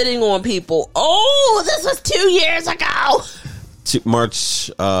and sitting on people. Oh, this was 2 years ago.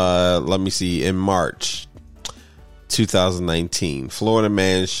 March, let me see. In March 2019, Florida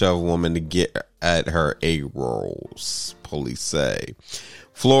man shoved woman to get at her A-rolls, police say.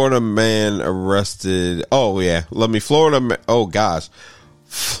 Florida man arrested. Oh, yeah. Oh, gosh.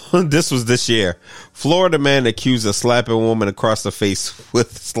 This was this year. Florida man accused of slapping woman across the face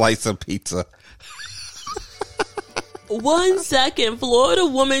with a slice of pizza. 1 second. Florida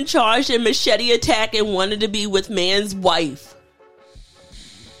woman charged in machete attack and wanted to be with man's wife.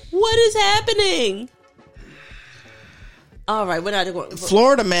 What is happening? All right, we're not going.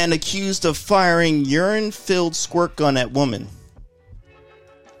 Florida man accused of firing urine-filled squirt gun at woman.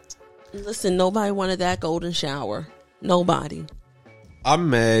 Listen, nobody wanted that golden shower. Nobody. I'm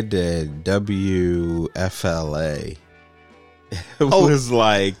mad at WFLA. It was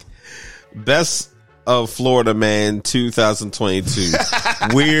like best of Florida man 2022.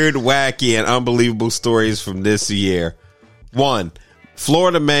 Weird, wacky, and unbelievable stories from this year. 1.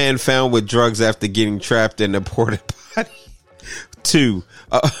 Florida man found with drugs after getting trapped in a porta potty. 2.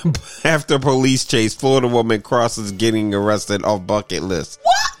 After police chase, Florida woman crosses getting arrested off bucket list.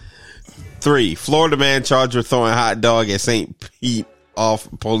 What? 3. Florida man charged with throwing hot dog at St. Pete off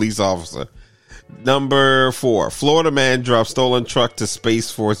police officer. Number 4. Florida man dropped stolen truck to Space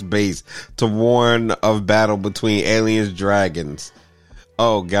Force base to warn of battle between aliens dragons.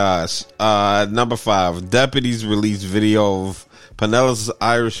 Oh gosh. Number 5. Deputies released video of Pinellas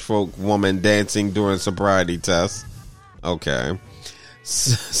Irish folk woman dancing during sobriety test. Okay.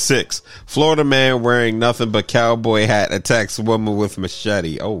 6. Florida man wearing nothing but cowboy hat attacks woman with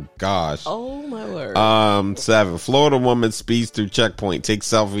machete. Oh gosh. Oh my word. 7. Florida woman speeds through checkpoint, takes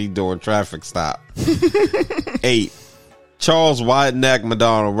selfie during traffic stop. 8. Charles Wideneck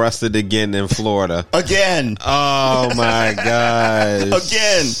McDonald arrested again in Florida. Again. Oh my gosh.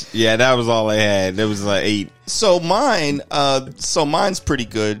 Again. Yeah, that was all I had. It was like 8. So mine's pretty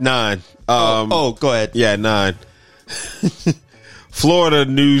good. 9. Go ahead. Yeah, 9. Florida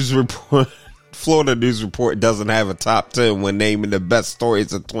News Report doesn't have a top 10 when naming the best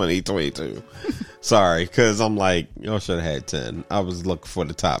stories of 2022. Sorry, because I'm like, y'all should have had 10. I was looking for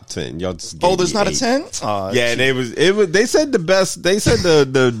the top 10. Y'all just gave there's me not 8. a 10? Yeah, they said the best. They said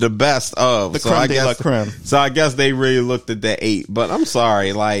the best of the creme de la creme. So I guess they really looked at the 8. But I'm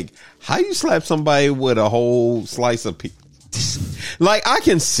sorry, like, how you slap somebody with a whole slice of pizza? Like, I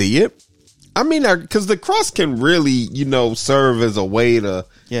can see it. I mean, because the crust can really, serve as a way to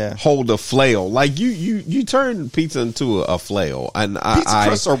hold a flail. Like you turn pizza into a flail, and pizza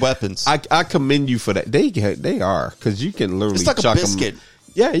crusts are weapons. I commend you for that. They are, because you can literally it's like chuck a biscuit. them.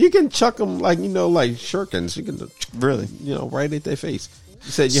 Yeah, you can chuck them like shurikens. You can really, right at their face.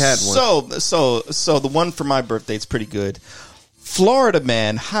 You said you had one. So the one for my birthday is pretty good. Florida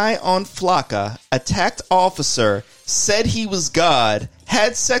man high on flocka attacked officer, said he was God,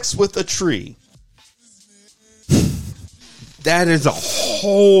 had sex with a tree. That is a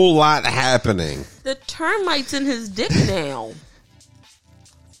whole lot happening. The termites in his dick now.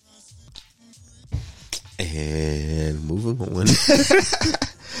 And moving on.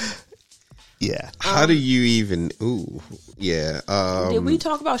 Yeah. How do you even... Ooh. Yeah. Did we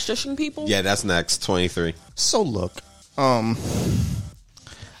talk about shushing people? Yeah, that's next. 23. So look, I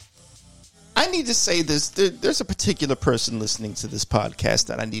need to say this. There's a particular person listening to this podcast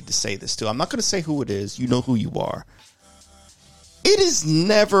that I need to say this to. I'm not going to say who it is. You know who you are. It is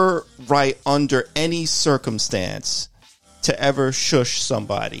never right under any circumstance to ever shush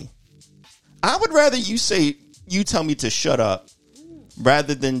somebody. I would rather you tell me to shut up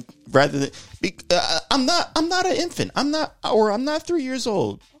rather than I'm not an infant. I'm not 3 years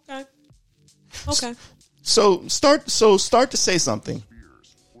old. Okay. So start to say something.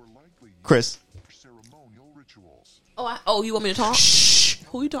 Chris. Oh, you want me to talk? Shh.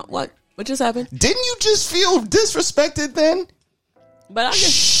 Who you talk? What just happened? Didn't you just feel disrespected then? But I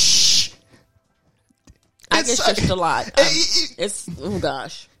guess just a lot. Oh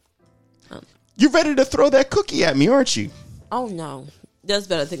gosh. You're ready to throw that cookie at me, aren't you? Oh no, there's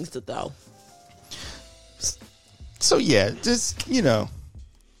better things to throw. So yeah, just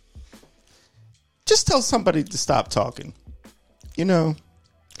just tell somebody to stop talking. You're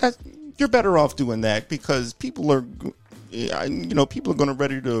better off doing that because people are going to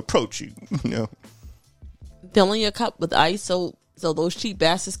ready to approach you. Filling your cup with ice so those cheap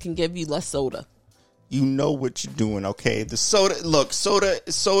bastards can give you less soda. You know what you're doing, okay? The soda, look, soda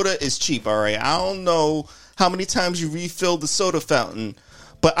is cheap, all right? I don't know how many times you refill the soda fountain,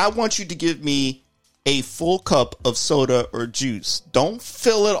 but I want you to give me a full cup of soda or juice. Don't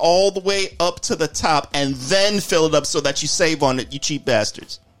fill it all the way up to the top and then fill it up so that you save on it, you cheap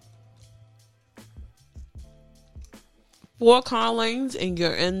bastards. 4 car lanes and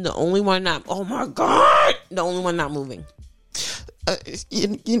you're in the only one not. Oh my God! The only one not moving. I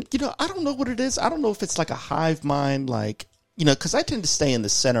don't know what it is. I don't know if it's like a hive mind, because I tend to stay in the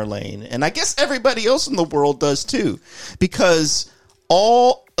center lane, and I guess everybody else in the world does too, because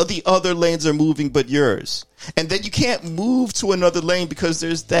all of the other lanes are moving but yours. And then you can't move to another lane because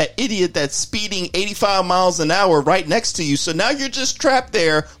there's that idiot that's speeding 85 miles an hour right next to you. So now you're just trapped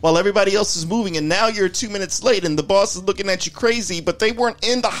there while everybody else is moving, and now you're 2 minutes late, and the boss is looking at you crazy, but they weren't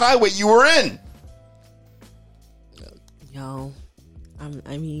in the highway you were in. Yo,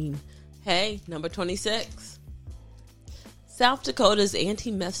 hey, number 26. South Dakota's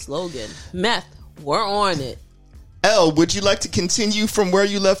anti-meth slogan. Meth, we're on it. L, would you like to continue from where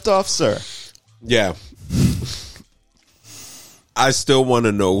you left off, sir? Yeah. I still want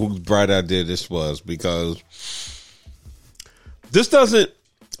to know whose bright idea this was, because this doesn't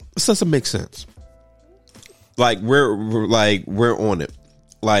make sense. We're on it.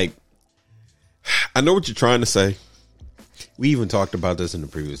 I know what you're trying to say. We even talked about this in the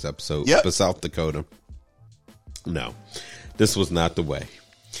previous episode. Yep. For South Dakota. No, this was not the way.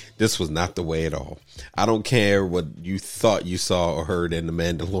 This was not the way at all. I don't care what you thought you saw or heard in The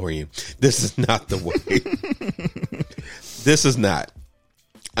Mandalorian. This is not the way. This is not.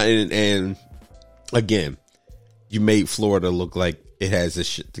 And again, you made Florida look like it has this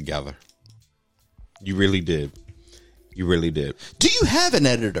shit together. You really did. You really did. Do you have an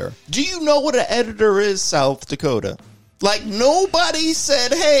editor? Do you know what an editor is, South Dakota? Nobody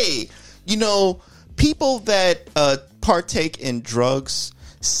said, hey, people that partake in drugs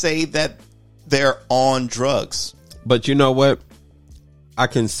say that they're on drugs. But you know what? I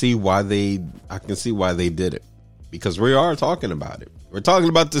can see why they did it, because we are talking about it. We're talking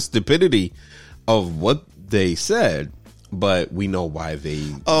about the stupidity of what they said, but we know why they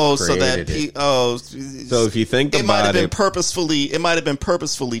created it. So if you think about it, it might have been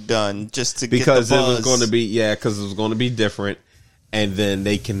purposefully done just to because get the buzz. It was going to be because it was going to be different, and then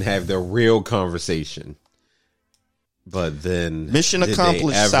they can have their real conversation. But then mission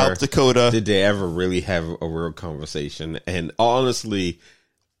accomplished, South Dakota. Did they ever really have a real conversation? And honestly,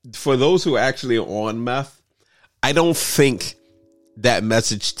 for those who actually are on meth, I don't think that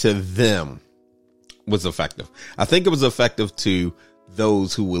message to them was effective. I think it was effective to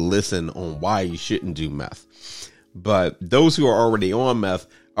those who will listen on why you shouldn't do meth. But those who are already on meth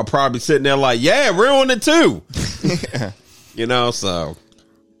are probably sitting there like, yeah, we're on it too. So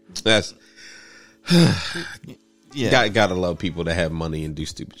that's yeah. Gotta love people that have money and do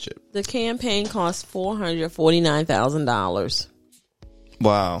stupid shit. The campaign cost $449,000.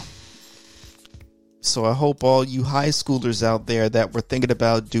 Wow. So I hope all you high schoolers out there that were thinking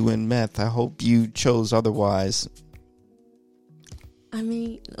about doing meth, I hope you chose otherwise. I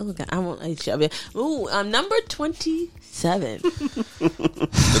won't shove it. Ooh, I'm number 27.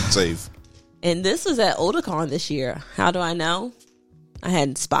 It's safe. And this was at Otakon this year. How do I know? I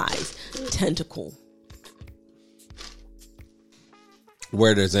had spies. Tentacle.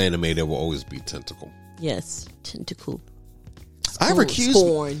 Where there's anime, there will always be tentacle. Yes, tentacle. I recuse.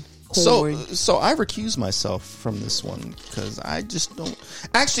 Corn. So I recuse myself from this one because I just don't.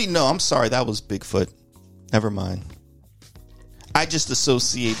 Actually, no. I'm sorry. That was Bigfoot. Never mind. I just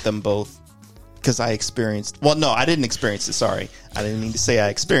associate them both because I experienced. Well, no, I didn't experience it. Sorry, I didn't mean to say I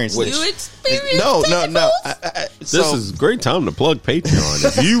experienced it. You experienced No. This is a great time to plug Patreon.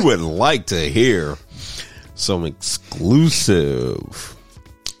 If you would like to hear some exclusive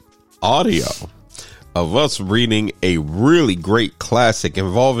audio of us reading a really great classic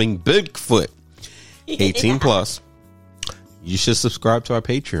involving Bigfoot, 18 plus, you should subscribe to our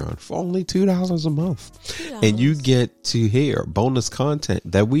Patreon for only $2 a month. $2. And you get to hear bonus content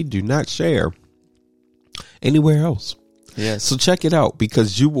that we do not share anywhere else. Yes. So check it out,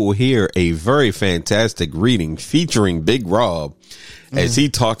 because you will hear a very fantastic reading featuring Big Rob as he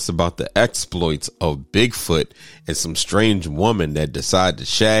talks about the exploits of Bigfoot and some strange woman that decided to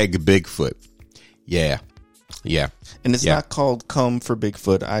shag Bigfoot. Yeah, Yeah. And it's not called Come for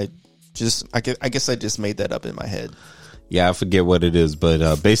Bigfoot. I guess I just made that up in my head. Yeah, I forget what it is,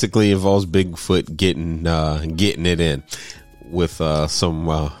 but basically involves Bigfoot getting it in with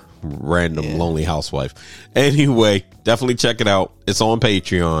some random lonely housewife. Anyway, definitely check it out. It's on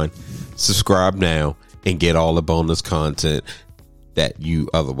Patreon. Subscribe now and get all the bonus content that you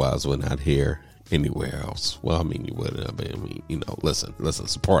otherwise would not hear anywhere else. Well, I mean, you wouldn't. But I mean, listen,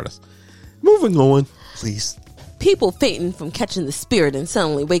 support us. Moving on, please. People fainting from catching the spirit and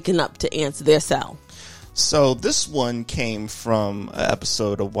suddenly waking up to answer their cell. So this one came from an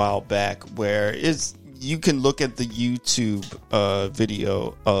episode a while back where you can look at the YouTube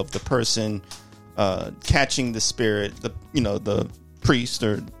video of the person catching the spirit, the priest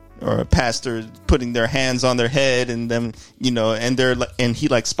or a pastor putting their hands on their head and them, and he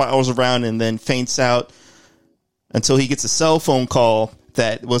like spirals around and then faints out until he gets a cell phone call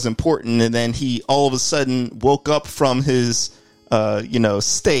that was important, and then he all of a sudden woke up from his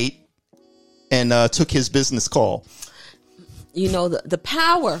state and took his business call. The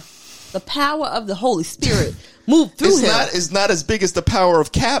power of the Holy Spirit moved through him. It's not as big as the power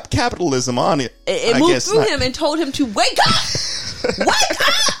of capitalism on it. It moved through him and told him to wake up, wake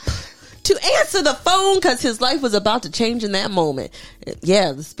up, to answer the phone because his life was about to change in that moment.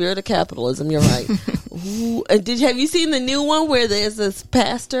 Yeah, the spirit of capitalism. You're right. Ooh, have you seen the new one where there's this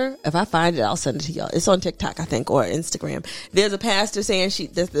pastor? If I find it, I'll send it to y'all. It's on TikTok, I think, or Instagram. There's a pastor saying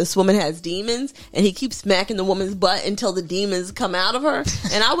this woman has demons, and he keeps smacking the woman's butt until the demons come out of her.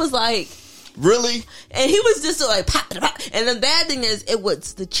 And I was like, really? And he was just like pop, pop. And the bad thing is,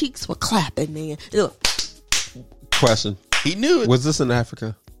 the cheeks were clapping, man. Question: he knew it. Was this in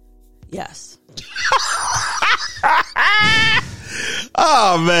Africa? Yes.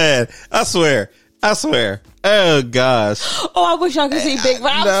 Oh man, I swear. Oh gosh. Oh, I wish I could see Big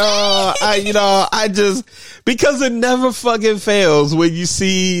Rob. No, I just, because it never fucking fails when you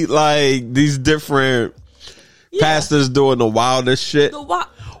see like these different pastors doing the wildest shit.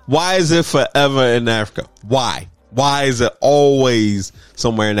 Why is it forever in Africa? Why is it always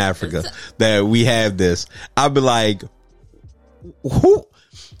somewhere in Africa that we have this? I'd be like, who?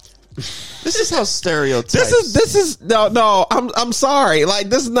 This is how stereotypes. This is no. I'm sorry. Like,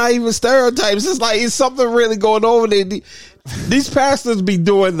 this is not even stereotypes. It's like it's something really going on there. These pastors be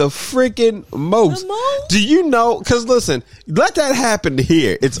doing the freaking most. Do you know? Because listen, let that happen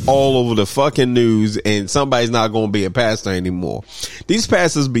here. It's all over the fucking news, and somebody's not going to be a pastor anymore. These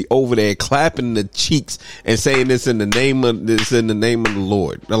pastors be over there clapping the cheeks and saying this in the name of the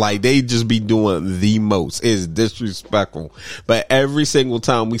Lord. Like, they just be doing the most. It's disrespectful. But every single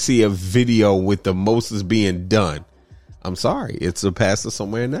time we see a video with the most is being done, I'm sorry, it's a pastor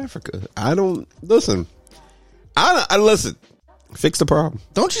somewhere in Africa. I don't listen. I listen. Fix the problem.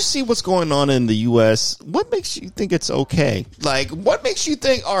 Don't you see what's going on in the U.S.? What makes you think it's okay? Like, what makes you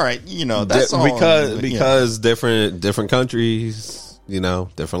think, all right, that's all. Because different countries,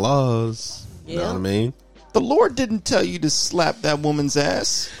 different laws. You know what I mean? The Lord didn't tell you to slap that woman's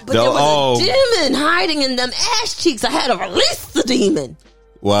ass. But there was a demon hiding in them ass cheeks. I had to release the demon.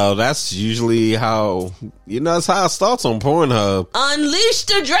 Well, that's usually how, that's how it starts on Pornhub. Unleash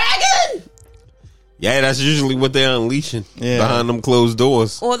the dragon! Yeah, that's usually what they're unleashing behind them closed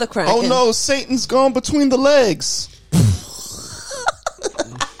doors. Or the Kraken. Oh no, Satan's gone between the legs.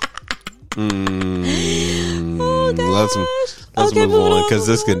 Let's move on, because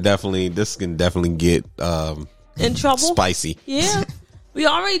this can definitely get in trouble. Spicy. Yeah, we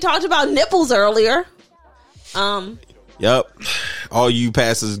already talked about nipples earlier. Yep. All you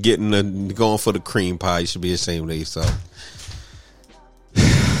pastors going for the cream pie, you should be ashamed of yourself.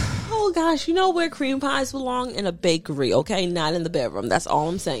 Oh gosh, you know where cream pies belong? In a bakery, okay? Not in the bedroom. That's all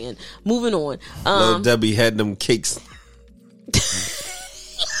I'm saying. Moving on. Little Debbie had them cakes.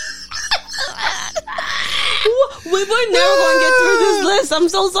 We were never going to get through this list. I'm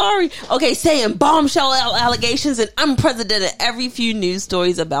so sorry. Okay, saying bombshell allegations and unprecedented every few news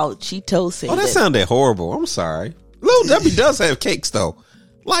stories about Cheeto Satan. Oh, that sounded horrible. I'm sorry. Little Debbie does have cakes, though.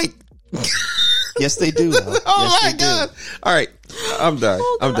 Like... Yes, they do. Oh my God. All right. I'm done.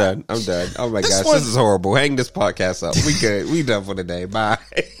 I'm done. Oh my gosh. This is horrible. Hang this podcast up. We good. We done for the day. Bye.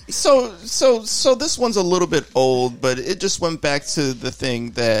 So this one's a little bit old, but it just went back to the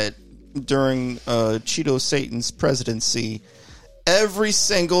thing that during Cheeto Satan's presidency, every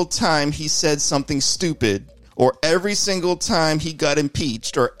single time he said something stupid, or every single time he got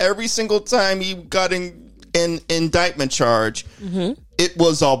impeached, or every single time he got an indictment charge, it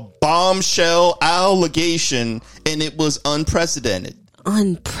was a bombshell allegation, and it was unprecedented.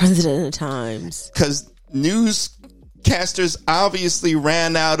 Unprecedented times. Because newscasters obviously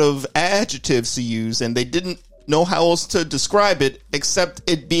ran out of adjectives to use, and they didn't know how else to describe it except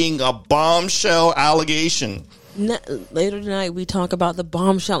it being a bombshell allegation. Later tonight, we talk about the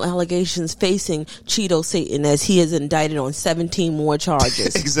bombshell allegations facing Cheeto Satan as he is indicted on 17 more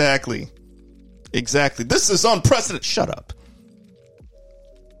charges. Exactly. This is unprecedented. Shut up.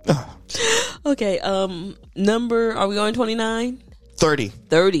 Okay, number, are we on 29?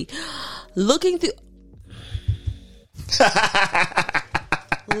 30. Looking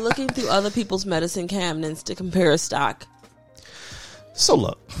through other people's medicine cabinets to compare a stock. So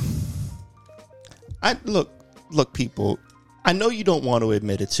look, people, I know you don't want to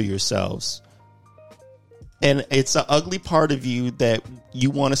admit it to yourselves. And it's an ugly part of you that you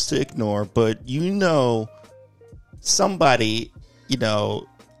want us to ignore, but somebody,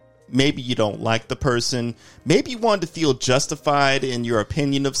 maybe you don't like the person. Maybe you want to feel justified in your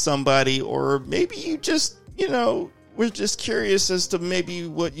opinion of somebody, or maybe you just, we're just curious as to maybe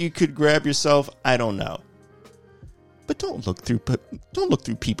what you could grab yourself. I don't know. But don't look through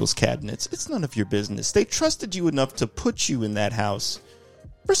people's cabinets. It's none of your business. They trusted you enough to put you in that house.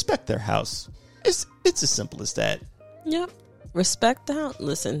 Respect their house. It's as simple as that. Yep. Respect the house.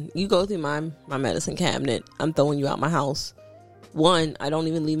 Listen, you go through my medicine cabinet, I'm throwing you out my house. 1, I don't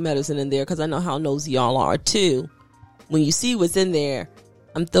even leave medicine in there because I know how nosy y'all are. 2, when you see what's in there,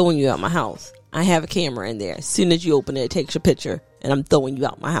 I'm throwing you out my house. I have a camera in there. As soon as you open it, it takes your picture, and I'm throwing you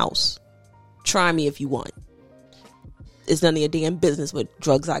out my house. Try me if you want. It's none of your damn business what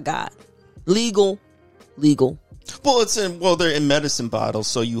drugs I got. Legal. Well, they're in medicine bottles,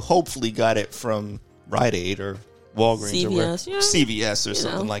 so you hopefully got it from Rite Aid or Walgreens CVS, or CVS or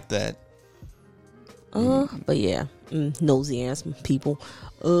something like that. But yeah, nosy ass people.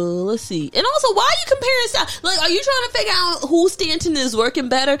 Let's see. And also, why are you comparing stuff? Like, are you trying to figure out whose Stanton is working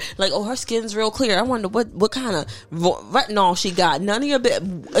better? Like, her skin's real clear. I wonder what kind of retinol she got. None of your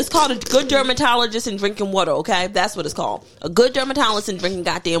it's called a good dermatologist and drinking water, okay? That's what it's called. A good dermatologist and drinking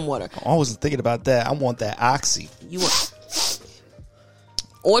goddamn water. I wasn't thinking about that. I want that Oxy. You want...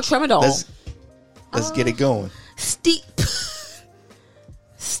 Or Tremadol. Let's get it going.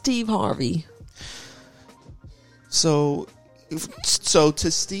 Steve Harvey. So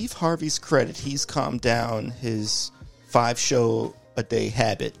to Steve Harvey's credit, he's calmed down his 5-show-a-day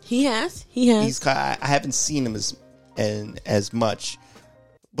habit. He has. I haven't seen him as much,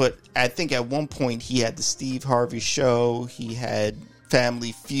 but I think at one point he had the Steve Harvey show. He had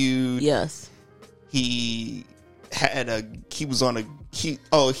Family Feud. Yes. He does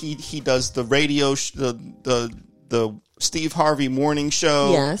the radio the Steve Harvey morning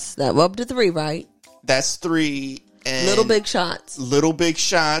show. Yes, that up to 3, right? That's 3. And Little Big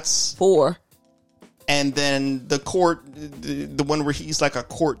Shots. 4. And then the court, the one where he's like a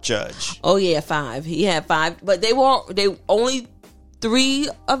court judge. Oh yeah, 5. He had 5, but they only 3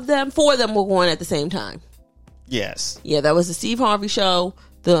 of them, 4 of them were going at the same time. Yes. Yeah, that was the Steve Harvey show,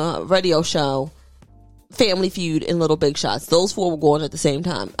 the radio show, Family Feud, and Little Big Shots. Those 4 were going at the same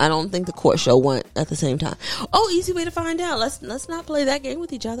time. I don't think the court show went at the same time. Oh, easy way to find out. Let's not play that game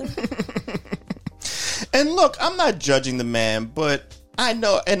with each other. And look, I'm not judging the man, but I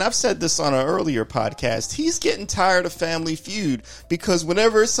know, and I've said this on an earlier podcast, he's getting tired of Family Feud because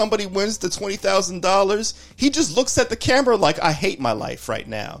whenever somebody wins the $20,000, he just looks at the camera like, I hate my life right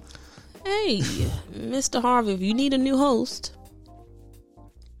now. Hey, Mr. Harvey, if you need a new host,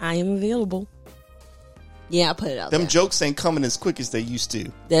 I am available. Yeah, I put it out there. Them jokes ain't coming as quick as they used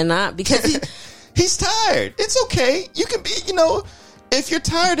to. They're not, because he's tired. It's okay. You can be, if you're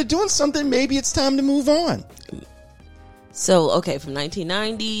tired of doing something, maybe it's time to move on. So, okay, from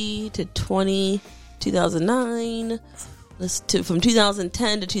 1990 to 2009, from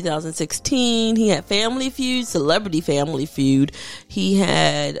 2010 to 2016, he had Family Feud, Celebrity Family Feud. He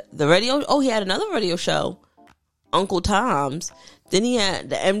had he had another radio show, Uncle Tom's. Then he had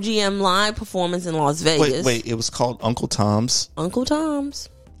the MGM Live performance in Las Vegas. Wait, it was called Uncle Tom's? Uncle Tom's.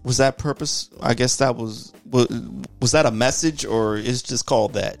 Was that purpose? I guess that was that a message, or is just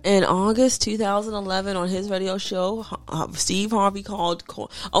called that? In August 2011, on his radio show, Steve Harvey called.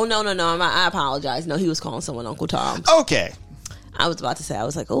 Oh no! I apologize. No, he was calling someone Uncle Tom. Okay. I was about to say. I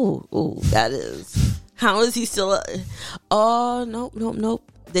was like, oh, that is. How is he still? Oh, nope.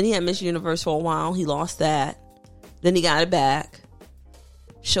 Then he had Miss Universe for a while. He lost that. Then he got it back.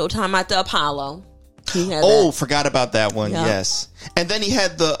 Showtime at the Apollo. Forgot about that one. Yeah. Yes, and then he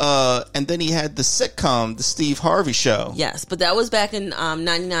had the sitcom, the Steve Harvey Show. Yes, but that was back in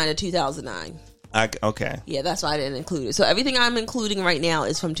 99 to 2009. Okay. Yeah, that's why I didn't include it. So everything I'm including right now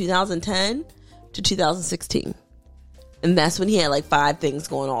is from 2010 to 2016, and that's when he had like 5 things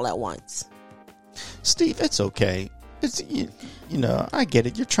going all at once. Steve, it's okay. It's I get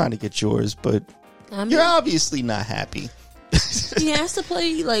it. You're trying to get yours, but I mean, You're obviously not happy. he has to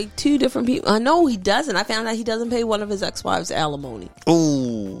play like two different people. I know he doesn't. I found out he doesn't pay one of his ex-wives alimony.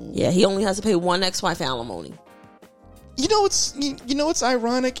 Ooh. Yeah, he only has to pay one ex-wife alimony. You know what's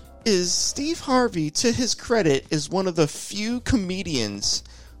ironic is Steve Harvey, to his credit, is one of the few comedians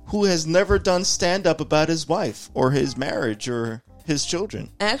who has never done stand-up about his wife or his marriage or his children.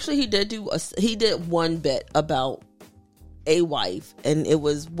 Actually, he did one bit about a wife, and it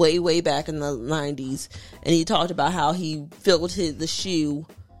was way back in the 90s, and he talked about how he filled the shoe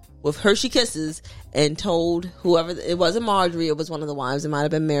with Hershey Kisses and told whoever, it wasn't Marjorie, it was one of the wives, it might have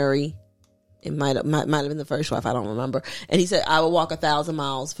been Mary, it might have been the first wife, I don't remember, and he said, I will walk 1,000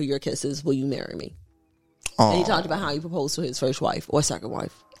 miles for your kisses, will you marry me? Aww. And he talked about how he proposed to his first wife or second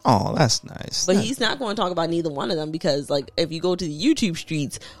wife. Oh, that's nice. But he's not going to talk about neither one of them, because like if you go to the YouTube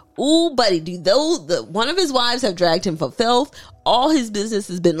streets, ooh, buddy, one of his wives have dragged him for filth. All his business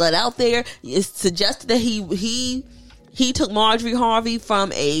has been let out there. It's suggested that he took Marjorie Harvey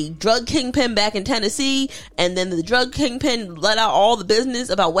from a drug kingpin back in Tennessee, and then the drug kingpin let out all the business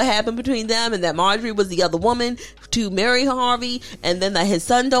about what happened between them, and that Marjorie was the other woman to marry Harvey, and then that his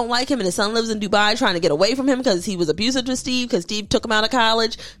son don't like him, and his son lives in Dubai trying to get away from him because he was abusive to Steve, because Steve took him out of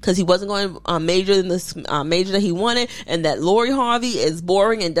college because he wasn't going to major in this major that he wanted, and that Lori Harvey is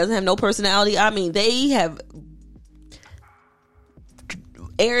boring and doesn't have no personality. I mean, they have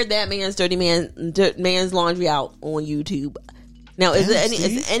aired that man's dirty man's laundry out on YouTube. Now, is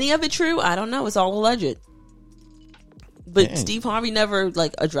any of it true? I don't know. It's all alleged. But Dang. Steve Harvey never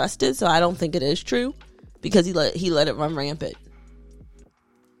like addressed it, so I don't think it is true, because he let it run rampant.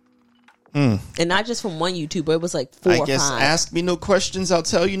 And not just from one YouTuber, it was like 4 or 5. I guess ask me no questions, I'll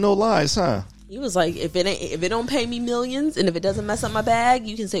tell you no lies, huh? He was like, if it don't pay me millions, and if it doesn't mess up my bag,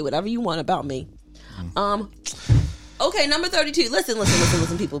 you can say whatever you want about me. Okay, number 32.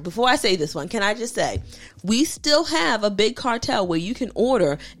 Listen, people. Before I say this one, can I just say, we still have a big cartel where you can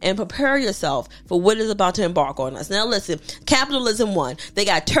order and prepare yourself for what is about to embark on us. Now, listen, capitalism won. They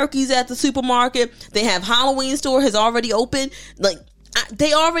got turkeys at the supermarket. They have Halloween store has already opened. Like,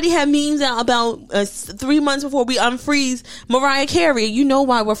 they already have memes out about 3 months before we unfreeze Mariah Carey. You know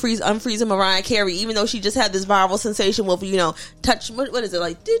why we're unfreezing Mariah Carey, even though she just had this viral sensation with, touch, what is it,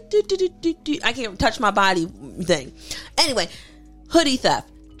 like, I can't touch my body thing. Anyway, hoodie theft.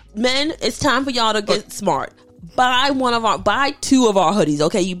 Men, it's time for y'all to get smart. Buy 2 of our hoodies,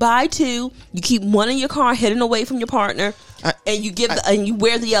 okay? You buy 2, you keep one in your car hidden away from your partner, and you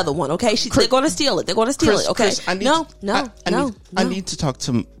wear the other one, okay? They're going to steal it. Okay? Chris, I need to talk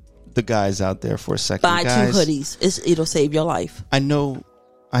to the guys out there for a second. Buy guys, 2 hoodies. It'll save your life. I know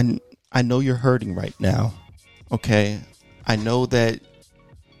you're hurting right now, okay? I know that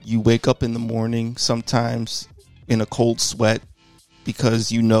you wake up in the morning sometimes in a cold sweat,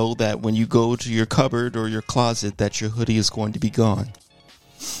 because you know that when you go to your cupboard or your closet that your hoodie is going to be gone.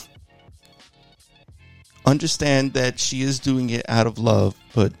 Understand that she is doing it out of love,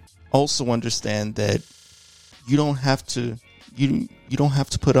 but also understand that you don't have to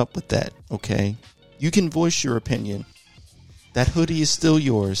put up with that, okay? You can voice your opinion. That hoodie is still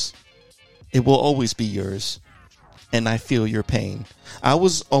yours. It will always be yours. And I feel your pain. A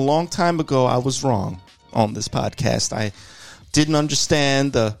long time ago, I was wrong on this podcast. I didn't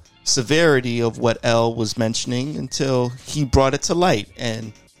understand the severity of what Elle was mentioning until he brought it to light,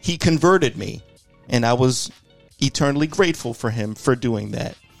 and he converted me, and I was eternally grateful for him for doing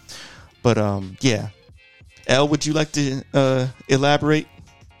that. But yeah, Elle, would you like to elaborate?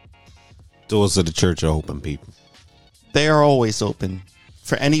 Doors of the church are open, people. They are always open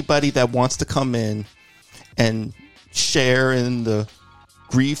for anybody that wants to come in and share in the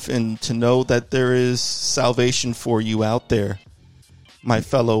grief, and to know that there is salvation for you out there, my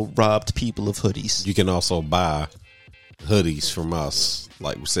fellow robbed people of hoodies. You can also buy hoodies from us.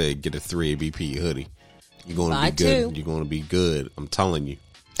 Like we said, get a 3ABP hoodie. You're going to be good. 2. You're going to be good. I'm telling you.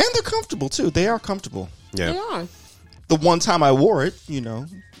 And they're comfortable too. They are comfortable. Yeah. They are. The one time I wore it, Can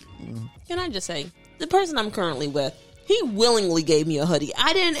I just say, the person I'm currently with, he willingly gave me a hoodie.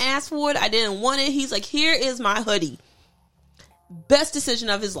 I didn't ask for it. I didn't want it. He's like, here is my hoodie. Best decision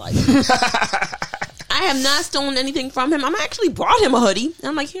of his life. I have not stolen anything from him. I actually brought him a hoodie. And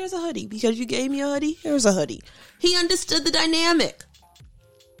I'm like, here's a hoodie. Because you gave me a hoodie, here's a hoodie. He understood the dynamic.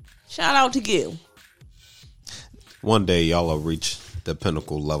 Shout out to you. One day y'all will reach the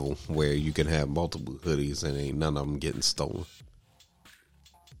pinnacle level where you can have multiple hoodies and ain't none of them getting stolen.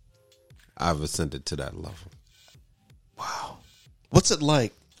 I've ascended to that level. wow. What's it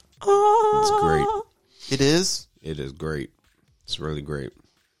like? It's great. It is? It is great. It's really great.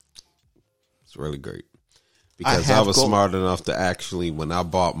 It's really great. Because I have was gold. smart enough to actually, when I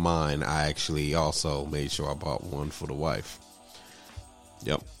bought mine, I actually also made sure I bought one for the wife.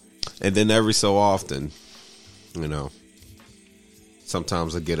 Yep. And then every so often, you know,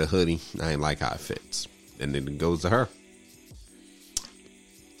 sometimes I get a hoodie. I ain't like how it fits. And then it goes to her.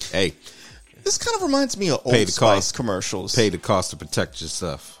 Hey. This kind of reminds me of Pay Old the Spice cost. commercials. Pay the cost to protect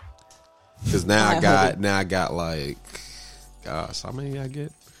yourself. Because now I got like, gosh, how many I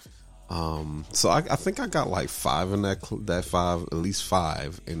get? So I think I got like 5 in that 5, at least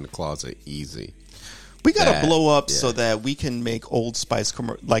 5 in the closet, easy. We gotta That, blow up yeah. so that we can make Old Spice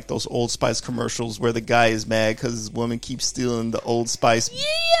like those Old Spice commercials where the guy is mad because his woman keeps stealing the Old Spice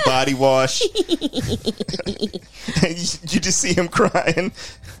body wash. And you just see him crying.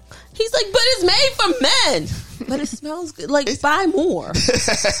 He's like, but it's made for men. But it smells good. Like, buy more.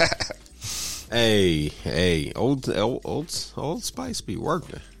 Hey, old Spice be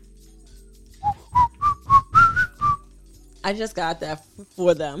working. I just got that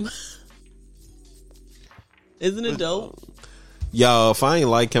for them. Isn't it dope? Yo, if I ain't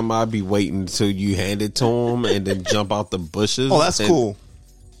like him, I'd be waiting until you hand it to him and then jump out the bushes. Oh, that's cool.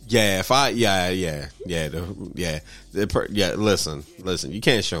 Yeah, if I, listen, you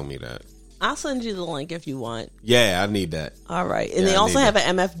can't show me that. I'll send you the link if you want. Yeah, I need that. All right. And Yeah, they I also need have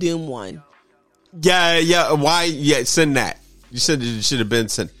an MF Doom one. Yeah, why? Yeah, send that. You said it should have been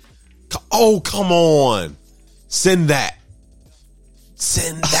sent. Oh, come on. Send that.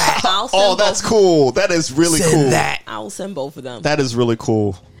 Send that. I'll send Oh, that's both. cool. That is really Send cool. that. I'll send both of them. That is really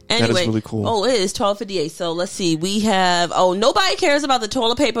cool. Anyway, that is really cool. Oh, it is 12:58. So let's see. We have. Nobody cares about the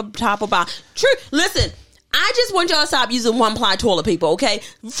toilet paper top or bottom. True. Listen. I just want y'all to stop using one-ply toilet paper, okay?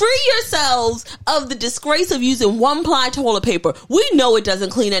 Free yourselves of the disgrace of using one-ply toilet paper. We know it doesn't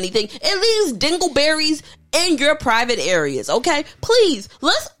clean anything. It leaves dingleberries in your private areas, okay? Please,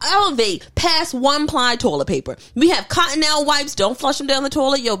 let's elevate past one-ply toilet paper. We have Cottonelle wipes. Don't flush them down the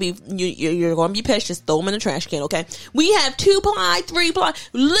toilet. You're going to be pissed. Just throw them in the trash can, okay? We have 2-ply, 3-ply.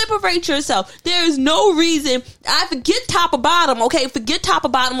 Liberate yourself. There is no reason. I forget top or bottom, okay? Forget top or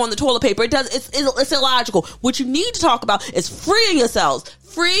bottom on the toilet paper. It's illogical. What you need to talk about is freeing yourselves.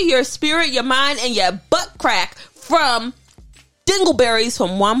 Free your spirit, your mind, and your butt crack from dingleberries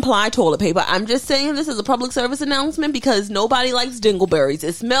from one-ply toilet paper. I'm just saying this is a public service announcement because nobody likes dingleberries.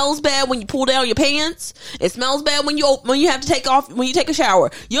 It smells bad when you pull down your pants. It smells bad when you have to take off when you take a shower.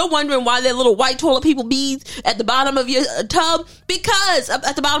 You're wondering why there are little white toilet paper beads at the bottom of your tub because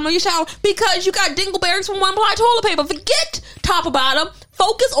at the bottom of your shower because you got dingleberries from one-ply toilet paper. Forget top or bottom.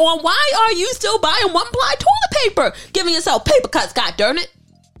 Focus on why are you still buying one-ply toilet paper, giving yourself paper cuts. God darn it!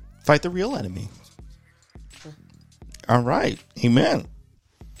 Fight the real enemy. All right. Amen.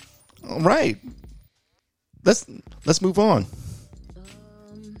 All right. Let's move on.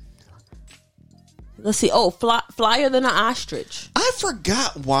 Let's see. Oh, flyer than an ostrich. I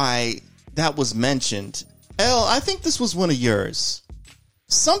forgot why that was mentioned. Elle, I think this was one of yours.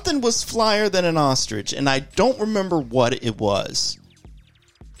 Something was flyer than an ostrich, and I don't remember what it was.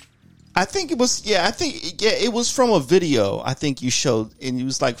 I think it was, it was from a video I think you showed, and it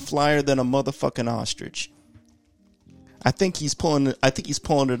was like flyer than a motherfucking ostrich. I think he's pulling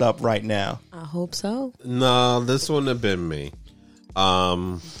it up right now. I hope so. No, this wouldn't have been me.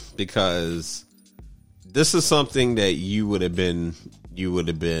 Because this is something that you would have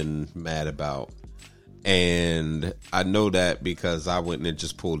been mad about. And I know that because I went and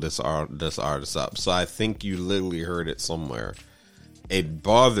just pulled this artist up. So I think you literally heard it somewhere. It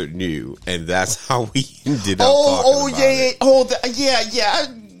bothered you, and that's how we ended up talking about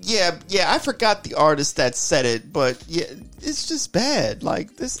it. Yeah. I forgot the artist that said it, but yeah, it's just bad.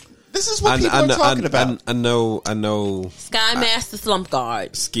 Like this is what people are talking about. I know. Sky Mask the Slump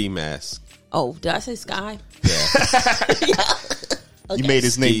Guard. Ski Mask. Oh, did I say Sky? Yeah. You made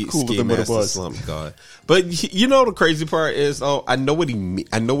his name cooler than what it was. Slump Guard. But you know the crazy part is, I know what he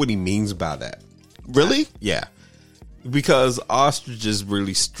means by that. Really? Yeah. Because ostriches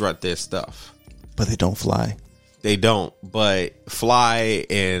really strut their stuff. But they don't fly. They don't, but fly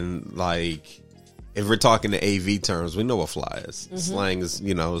and like, if we're talking the AV terms, we know what fly is. Mm-hmm. Slang is,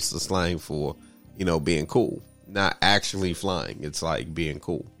 it's the slang for, being cool, not actually flying. It's like being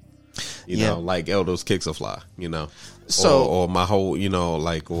cool, like Eldo's kicks a fly, So or my whole,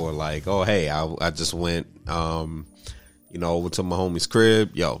 oh hey, I just went, over to my homie's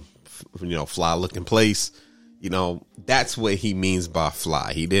crib, fly looking place, that's what he means by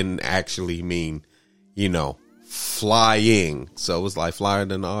fly. He didn't actually mean, flying. So it was like flyer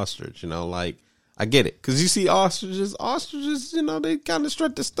than an ostrich, I I get it. Because you see ostriches, they kind of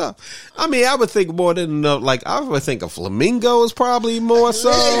strut their stuff. I mean, I would think more than, I would think a flamingo is probably more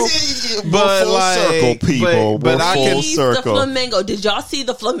so. But full circle, people. But I can The flamingo. Did y'all see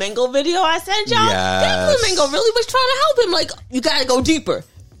the flamingo video I sent y'all? Yes. That flamingo really was trying to help him. Like, you gotta go deeper.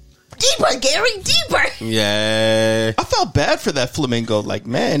 Deeper, Gary, deeper. Yeah. I felt bad for that flamingo. Like,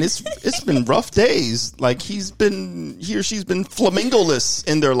 man, it's been rough days. Like, he or she's been flamingoless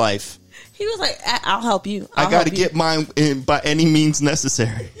in their life. He was like, I'll help you. I got to get mine in by any means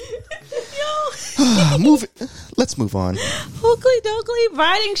necessary. Let's move on. Hookly dokley,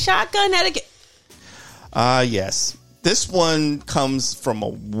 riding shotgun etiquette. Yes. This one comes from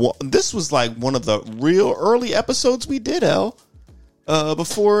this was like one of the real early episodes we did, El.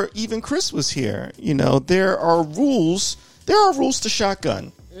 Before even Chris was here. You know, there are rules to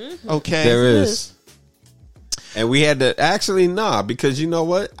shotgun. Mm-hmm. Okay. There is. And we had to because you know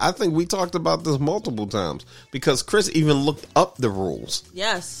what? I think we talked about this multiple times because Chris even looked up the rules.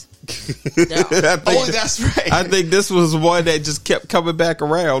 Yes. That's right. I think this was one that just kept coming back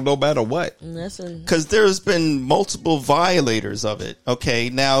around no matter what. Listen. Because there's been multiple violators of it. Okay.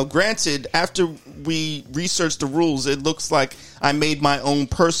 Now, granted, after we researched the rules, it looks like I made my own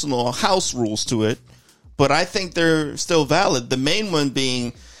personal house rules to it. But I think they're still valid. The main one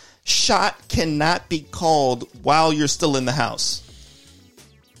being shot cannot be called while you're still in the house.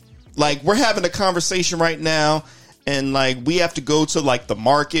 Like, we're having a conversation right now, and like we have to go to like the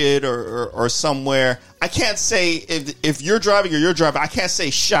market or somewhere. I can't say if you're driving or you're driving. I can't say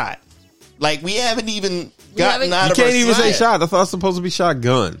shot. Like, we haven't even gotten out of our You can't even say seat. shot. I thought it was supposed to be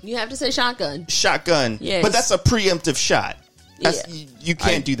shotgun. You have to say shotgun. Shotgun. Yes. But that's a preemptive shot. That's, Yeah. You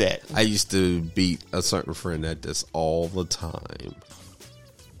can't do that. I used to beat a certain friend at this all the time.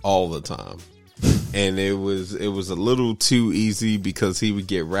 All the time. And it was a little too easy because he would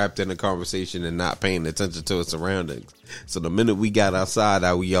get wrapped in a conversation and not paying attention to his surroundings. So the minute we got outside,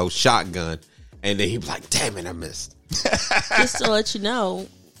 I would yell shotgun, and then he'd be like, "Damn it, I missed." Just to let you know,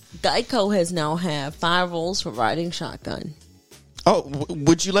 Geico has now had 5 rules for riding shotgun. Oh,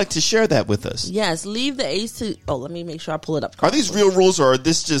 would you like to share that with us? Yes, leave the AC. Oh, let me make sure I pull it up. Are these real rules or are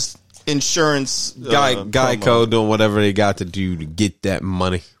this just insurance? Geico doing whatever they got to do to get that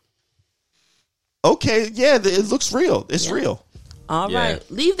money. Okay, yeah, it looks real. It's Yeah. real. All Yeah.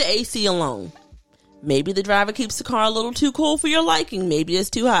 right, leave the AC alone. Maybe the driver keeps the car a little too cold for your liking. Maybe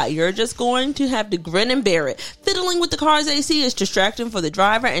it's too hot. You're just going to have to grin and bear it. Fiddling with the car's AC is distracting for the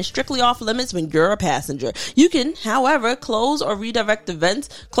driver and strictly off limits when you're a passenger. You can, however, close or redirect the vents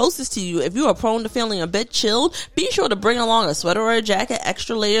closest to you. If you are prone to feeling a bit chilled, be sure to bring along a sweater or a jacket,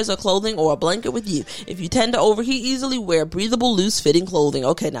 extra layers of clothing, or a blanket with you. If you tend to overheat easily, wear breathable, loose-fitting clothing.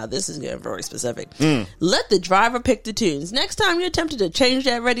 Okay, now this is getting very specific. Let the driver pick the tunes. Next time you're tempted to change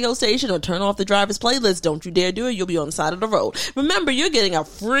that radio station or turn off the driver's playlist, don't you dare do it. You'll be on the side of the road. Remember, you're getting a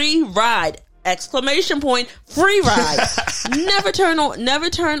free ride. Exclamation point, free ride. Never turn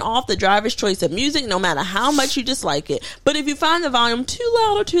off the driver's choice of music, no matter how much you dislike it. But if you find the volume too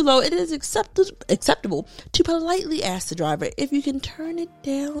loud or too low, it is acceptable to politely ask the driver if you can turn it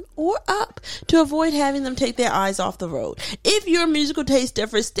down or up to avoid having them take their eyes off the road. If your musical taste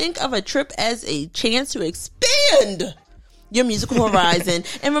differs, think of a trip as a chance to expand your musical horizon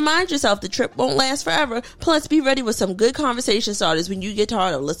and remind yourself the trip won't last forever. Plus, be ready with some good conversation starters when you get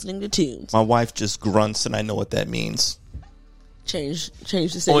tired of listening to tunes. My wife just grunts, and I know what that means. Change the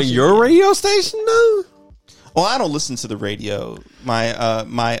station. On your radio station, though? Oh, I don't listen to the radio. My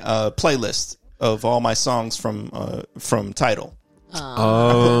playlist of all my songs from Tidal.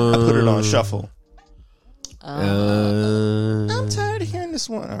 I put it on shuffle. I'm tired of hearing this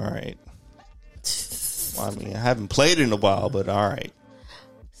one. All right. Well, I mean, I haven't played it in a while, but all right.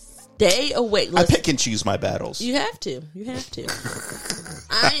 Stay awake. I Listen, pick and choose my battles. you have to.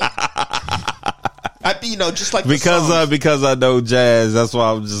 Just like Because I know jazz, that's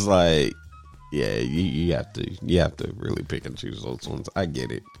why I'm just like, yeah, you have to really pick and choose those ones. I get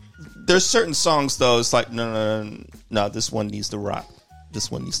it. There's certain songs though. It's like no. This one needs to rock. This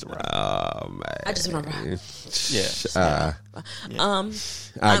one needs to rock. Oh man, I just want to rock. Yeah.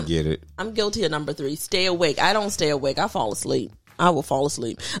 I get it. I'm guilty of number 3. Stay awake. I don't stay awake. I fall asleep. I will fall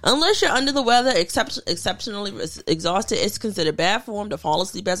asleep. Unless you're under the weather, exceptionally exhausted, it's considered bad form to fall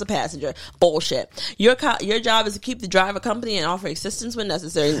asleep as a passenger. Bullshit. Your job is to keep the driver company and offer assistance when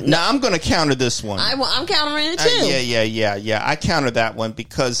necessary. Now I'm going to counter this one. I'm countering it too. Yeah. I counter that one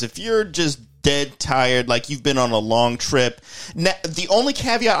because if you're just dead tired, like you've been on a long trip, now, the only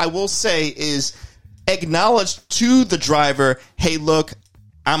caveat I will say is acknowledge to the driver, hey, look,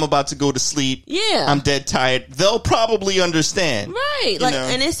 I'm about to go to sleep. Yeah. I'm dead tired. They'll probably understand. Right. Like,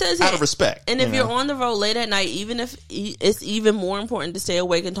 and it says out of respect. And if you're on the road late at night, even if it's even more important to stay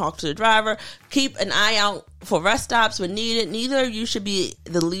awake and talk to the driver, keep an eye out for rest stops when needed. Neither of you should be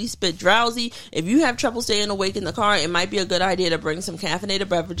the least bit drowsy. If you have trouble staying awake in the car, it might be a good idea to bring some caffeinated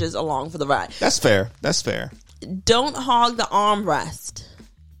beverages along for the ride. That's fair. That's fair. Don't hog the armrest.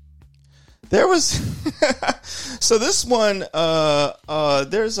 There was so this one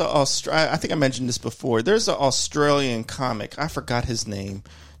there's I think I mentioned this before. There's an Australian comic. I forgot his name.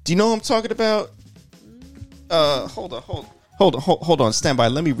 Do you know what I'm talking about? Hold on. Stand by.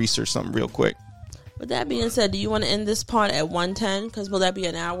 Let me research something real quick. With that being said, do you want to end this part at 1:10? Because will that be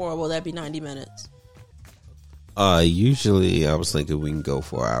an hour or will that be 90 minutes? Usually I was thinking we can go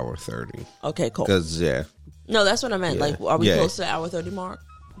for an hour 30. Okay, cool. Because no, that's what I meant. Yeah. Like, are we close to the hour 30 mark?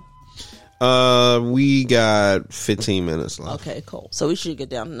 We got 15 minutes left. Okay, cool. So we should get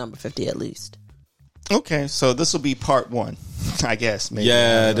down to number 50 at least. Okay, so this will be part 1, I guess. Maybe.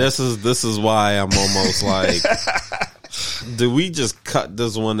 Yeah, this is why I'm almost like, do we just cut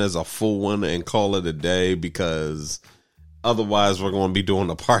this one as a full one and call it a day? Because otherwise we're going to be doing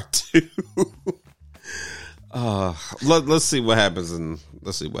a part 2. Let's see what happens, and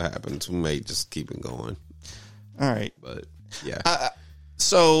let's see what happens. We may just keep it going. All right, but yeah.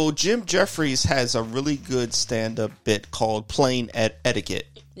 So Jim Jeffries has a really good stand-up bit called Plane Etiquette.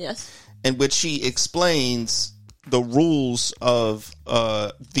 Yes. In which he explains the rules of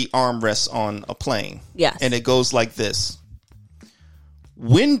the armrests on a plane. Yes. And it goes like this.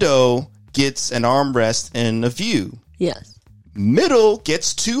 Window gets an armrest and a view. Yes. Middle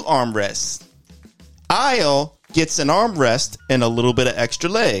gets 2 armrests. Aisle gets an armrest and a little bit of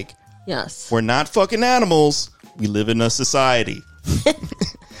extra leg. Yes. We're not fucking animals. We live in a society.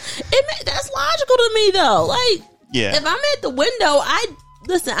 That's logical to me, though. Like, yeah. If I'm at the window, I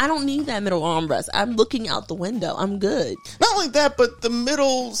don't need that middle armrest. I'm looking out the window. I'm good. Not only that, but the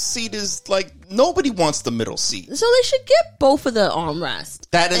middle seat is like, nobody wants the middle seat. So they should get both of the armrests.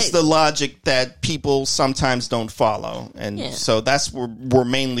 That is the logic that people sometimes don't follow. And so that's where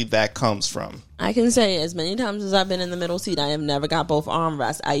mainly that comes from. I can say as many times as I've been in the middle seat, I have never got both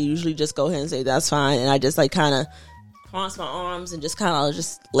armrests. I usually just go ahead and say, that's fine. And I just like kind of cross my arms and just kind of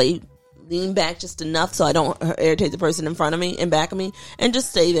just lean back just enough so I don't irritate the person in front of me and back of me, and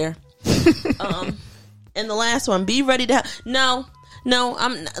just stay there. And the last one, be ready to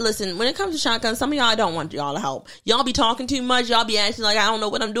listen, when it comes to shotguns, some of y'all, I don't want y'all to help. Y'all be talking too much. Y'all be acting like I don't know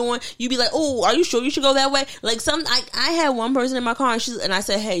what I'm doing. You be like, oh, are you sure you should go that way? Like I had one person in my car and I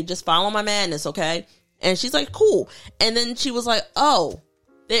said, hey, just follow my madness, okay? And she's like, cool. And then she was like, oh,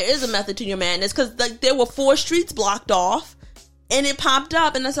 there is a method to your madness, because like there were 4 streets blocked off. And it popped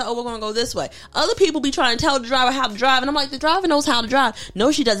up, and I said, oh, we're going to go this way. Other people be trying to tell the driver how to drive, and I'm like, the driver knows how to drive.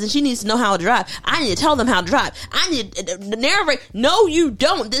 No, she doesn't. She needs to know how to drive. I need to tell them how to drive. I need to narrate. No, you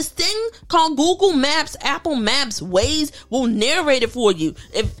don't. This thing called Google Maps, Apple Maps, Waze will narrate it for you.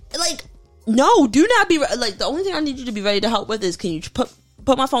 No, do not be, the only thing I need you to be ready to help with is, can you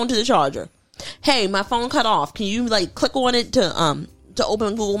put my phone to the charger? Hey, my phone cut off. Can you, click on it to open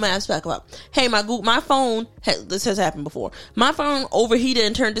Google Maps back up? Hey, my phone, this has happened before. My phone overheated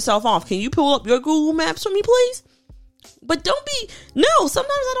and turned itself off. Can you pull up your Google Maps for me, please? But sometimes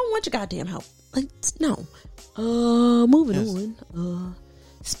I don't want your goddamn help. No. Moving on.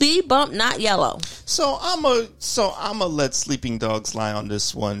 Speed bump, not yellow. So I'm a let sleeping dogs lie on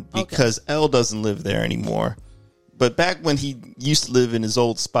this one, because L doesn't live there anymore. But back when he used to live in his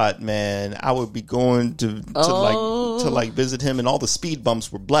old spot, man, I would be going to visit him, and all the speed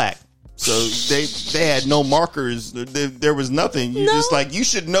bumps were black. So they had no markers. There was nothing. You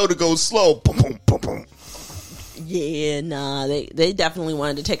should know to go slow. Boom, boom, boom, boom. Yeah, nah, they definitely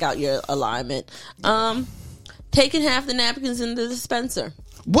wanted to take out your alignment. Taking half the napkins in the dispenser.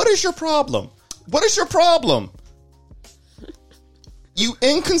 What is your problem? You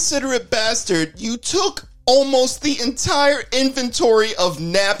inconsiderate bastard. You took almost the entire inventory of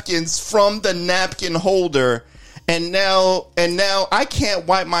napkins from the napkin holder, and now I can't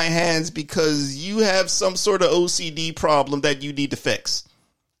wipe my hands because you have some sort of OCD problem that you need to fix.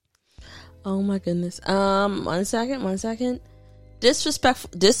 Oh my goodness. One second.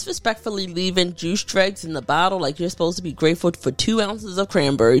 Disrespectfully leaving juice dregs in the bottle like you're supposed to be grateful for 2 ounces of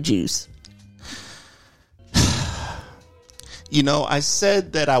cranberry juice. I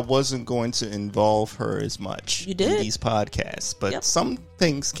said that I wasn't going to involve her as much in these podcasts, but some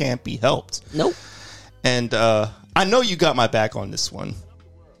things can't be helped. Nope. And I know you got my back on this one,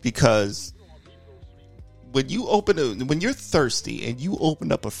 because when you're thirsty and you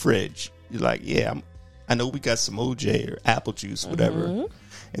open up a fridge, you're like, yeah, I know we got some OJ or apple juice, whatever. Mm-hmm.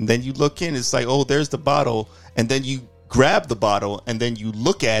 and then you look in, it's like, oh, there's the bottle, and then you grab the bottle, and then you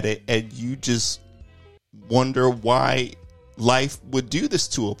look at it, and you just wonder why life would do this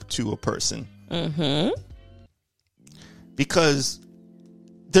to a person. Because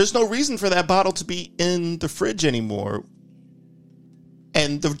there's no reason for that bottle to be in the fridge anymore.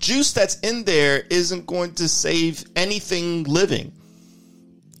 And the juice that's in there isn't going to save anything living.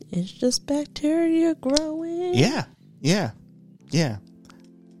 It's just bacteria growing. Yeah.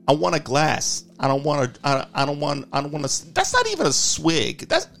 I want a glass. I don't want to. That's not even a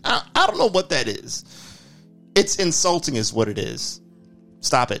swig. I don't know what that is. It's insulting is what it is.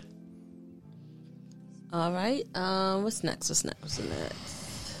 Stop it. All right. What's next?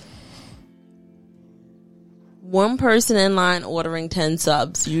 One person in line ordering 10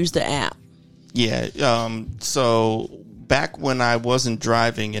 subs. Use the app. Yeah. So back when I wasn't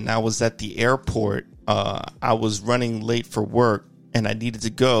driving and I was at the airport, I was running late for work and I needed to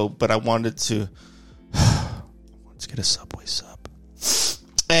go, but I wanted to get a Subway sub.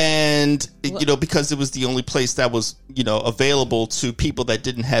 And, because it was the only place that was, available to people that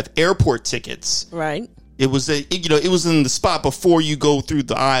didn't have airport tickets. Right. It was it was in the spot before you go through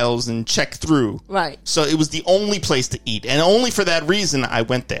the aisles and check through. Right. So it was the only place to eat, and only for that reason I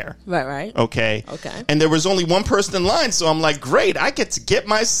went there. Right. Okay. Okay. And there was only one person in line, so I'm like, great, I get to get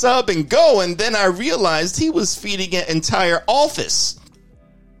my sub and go. And then I realized he was feeding an entire office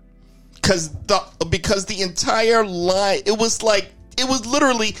because the entire line, it was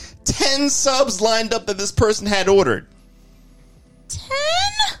literally 10 subs lined up that this person had ordered. 10?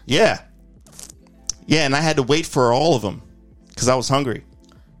 Yeah. Yeah, and I had to wait for all of them because I was hungry.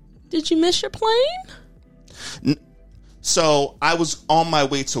 Did you miss your plane? So I was on my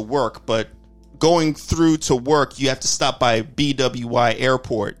way to work, but going through to work, you have to stop by BWI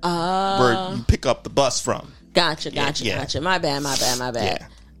Airport where you pick up the bus from. Gotcha. My bad.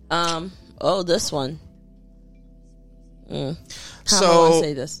 Yeah. This one. How So, do I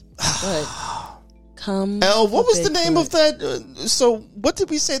say this? Go ahead. Come. L, what was the Bigfoot. name of that? So, what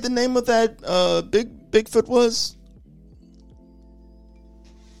did we say the name of that Bigfoot was?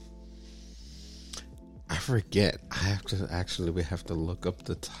 I forget. We have to look up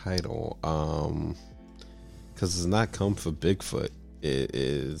the title. Because it's not Come for Bigfoot. It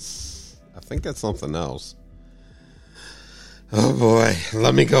is, I think that's something else. Oh boy,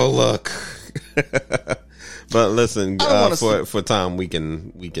 let me go look. But listen, for time we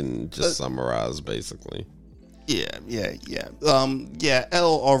can just summarize basically. Yeah. Elle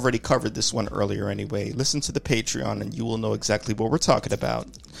already covered this one earlier anyway. Listen to the Patreon and you will know exactly what we're talking about.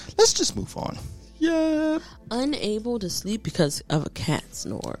 Let's just move on. Yeah. Unable to sleep because of a cat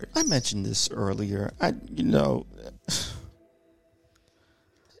snores. I mentioned this earlier.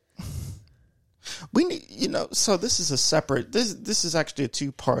 We need, so this is a separate, this is actually a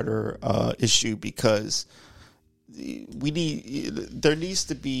two-parter issue because there needs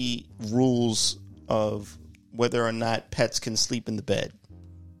to be rules of whether or not pets can sleep in the bed.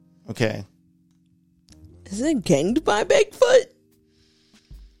 Okay. Is it ganged by Bigfoot?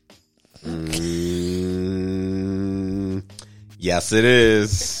 Yes, it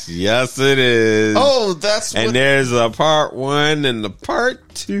is. Yes, it is. Oh, that's and there's a part 1 and the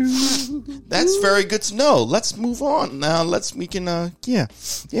part 2. That's very good to know. Let's move on now.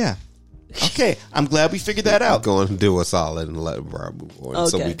 Yeah. Okay, I'm glad we figured that out. Go and do a solid and let Rob move on,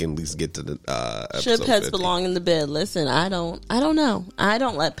 so we can at least get to the episode. Should pets 50. belong in the bed? Listen, I don't know. I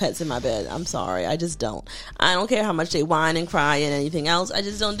don't let pets in my bed. I'm sorry, I just don't. I don't care how much they whine and cry and anything else. I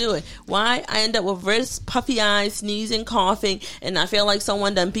just don't do it. Why? I end up with red, puffy eyes, sneezing, coughing, and I feel like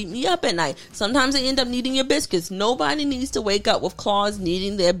someone done beat me up at night. Sometimes they end up needing your biscuits. Nobody needs to wake up with claws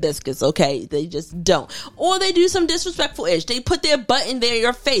needing their biscuits. Okay, they just don't. Or they do some disrespectful ish. They put their butt in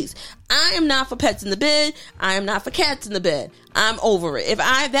your face. I am not for pets in the bed. I am not for cats in the bed. I'm over it. If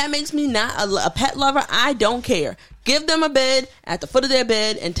that makes me not a pet lover, I don't care. Give them a bed at the foot of their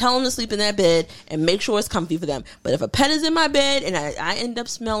bed and tell them to sleep in that bed and make sure it's comfy for them. But if a pet is in my bed and I end up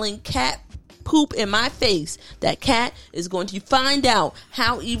smelling cat poop in my face, that cat is going to find out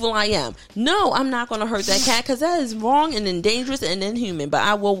how evil I am. No, I'm not going to hurt that cat because that is wrong and then dangerous and inhuman, but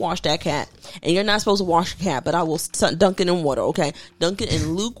I will wash that cat. And you're not supposed to wash a cat, but I will dunk it in water, okay? Dunk it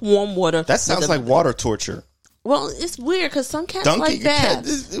in lukewarm water. That sounds like water torture. Well, it's weird because some cats like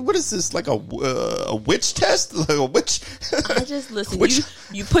baths. What is this, like a witch test? Like a witch? I just, listen,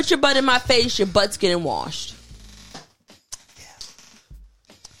 you put your butt in my face, your butt's getting washed.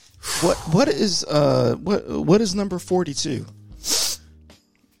 What is number 42?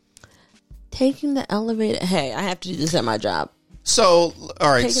 Taking the elevator. Hey, I have to do this at my job. So,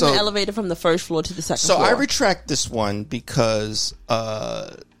 all right. Taking the elevator from the first floor to the second floor. So I retract this one because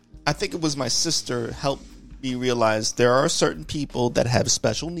I think it was my sister helped me realize there are certain people that have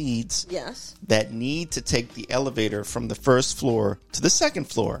special needs. Yes. That need to take the elevator from the first floor to the second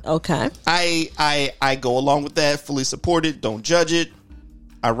floor. Okay. I go along with that, fully support it, don't judge it.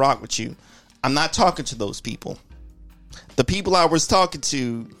 I rock with you. I'm not talking to those people. The people I was talking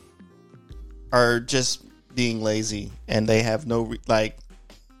to are just being lazy, and they have no and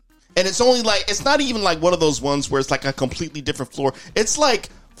it's only like, it's not even like one of those ones where it's like a completely different floor. It's like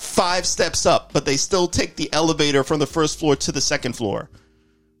 5 steps up, but they still take the elevator from the first floor to the second floor.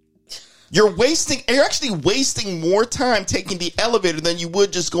 You're actually wasting more time taking the elevator than you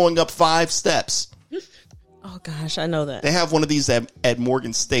would just going up 5 steps. Oh gosh, I know that. They have one of these at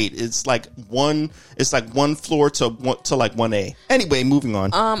Morgan State. It's like one floor to like 1A. Anyway, moving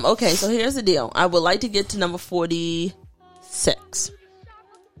on. Okay, so here's the deal. I would like to get to number 46.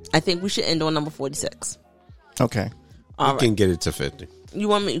 I think we should end on number 46. Okay. We can get it to 50. You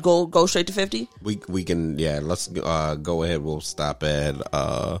want me to go straight to 50? We can, yeah, let's go ahead. We'll stop at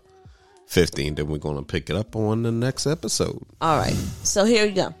 50, and then we're going to pick it up on the next episode. All right. So here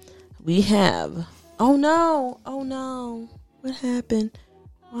we go. We have... Oh no. What happened?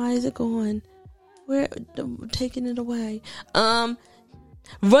 Why is it going? We're taking it away. Running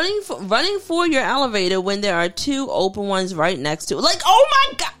for your elevator when there are 2 open ones right next to it. Like, oh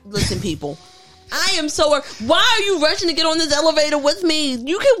my God. Listen, people. I am so... Why are you rushing to get on this elevator with me?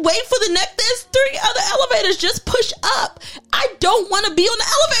 You can wait for the next... There's 3 other elevators. Just push up. I don't want to be on the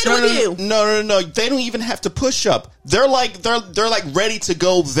elevator with you. No. They don't even have to push up. They're like ready to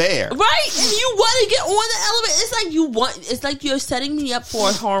go there. Right? And you want to get on the elevator. It's like you're setting me up for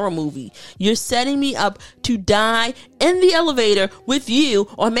a horror movie. You're setting me up to die in the elevator with you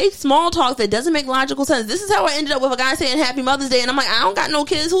or make small talk that doesn't make logical sense. This is how I ended up with a guy saying Happy Mother's Day, and I'm like, I don't got no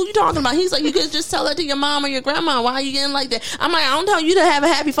kids. Who you talking about? He's like, you could just tell that to your mom or your grandma. Why are you getting like that? I'm like, I don't tell you to have a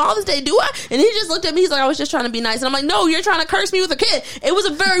happy Father's Day, do I? And he just looked at me. He's like, I was just trying to be nice. And I'm like, no, you're trying to curse me with a kid. It was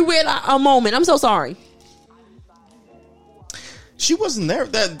a very weird moment. I'm so sorry. She wasn't there.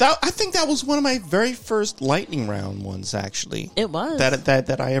 That I think that was one of my very first lightning round ones. Actually, it was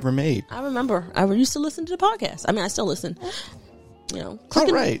that I ever made. I remember. I used to listen to the podcast. I mean, I still listen. All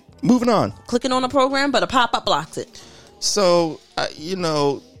right, moving on. Clicking on a program, but a pop-up blocks it. So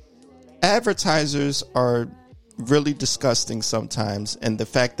advertisers are really disgusting sometimes, and the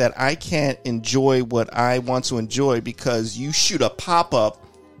fact that I can't enjoy what I want to enjoy because you shoot a pop-up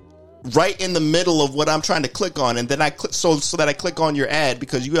right in the middle of what I'm trying to click on, and then I click so that I click on your ad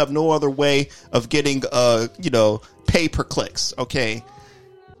because you have no other way of getting pay per clicks. Okay,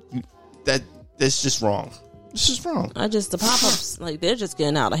 that's just wrong. It's just wrong. The pop-ups, like, they're just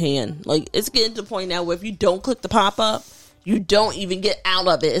getting out of hand. Like, it's getting to the point now where if you don't click the pop-up, you don't even get out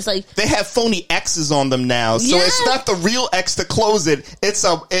of it. It's like they have phony X's on them now, so it's not the real X to close it.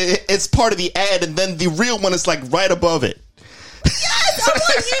 It's part of the ad, and then the real one is like right above it. Yes, I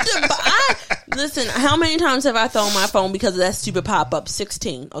want you to. Listen, how many times have I thrown my phone because of that stupid pop up?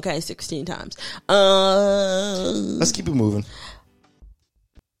 16. Okay, 16 times. Let's keep it moving.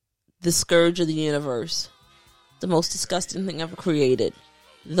 The scourge of the universe, the most disgusting thing ever created.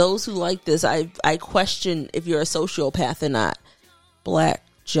 Those who like this, I question if you're a sociopath or not. Black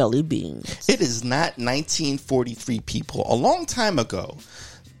jelly beans. It is not 1943, people. A long time ago,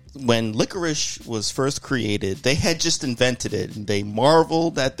 when licorice was first created, they had just invented it, and they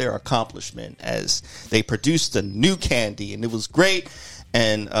marveled at their accomplishment as they produced a new candy, and it was great.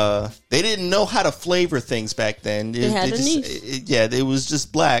 And they didn't know how to flavor things back then. It was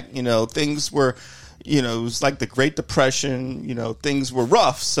just black. Things were, it was like the Great Depression. Things were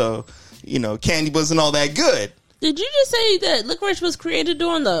rough, so candy wasn't all that good. Did you just say that licorice was created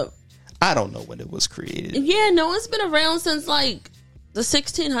during the? I don't know when it was created. Yeah, no, it's been around since like the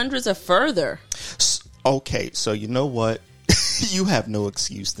 1600s or further. Okay, so you know what? You have no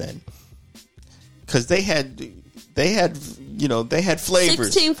excuse then, because they had flavors.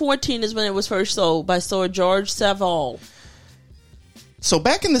 1614 is when it was first sold by Sir George Savile. So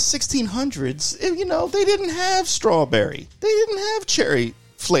back in the 1600s, they didn't have strawberry, they didn't have cherry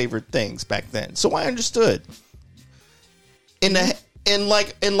flavored things back then. So I understood. In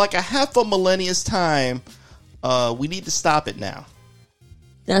like a half a millennia's time, we need to stop it now.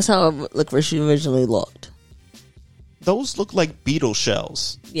 That's how licorice originally looked. Those look like beetle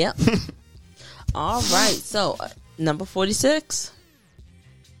shells. Yep. All right. So, number 46.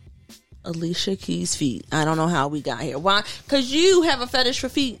 Alicia Keys' feet. I don't know how we got here. Why? Because you have a fetish for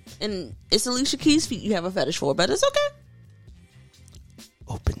feet. And it's Alicia Keys' feet you have a fetish for. But it's okay.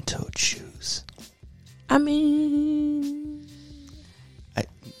 Open-toed shoes. I mean,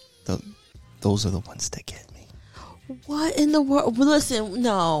 those are the ones that get me. What in the world? Listen,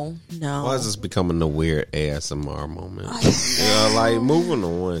 no. Why is this becoming a weird ASMR moment? Like moving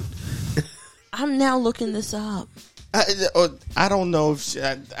on. I'm now looking this up. I don't know if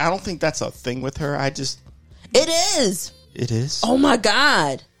I don't think that's a thing with her. It is. It is. Oh my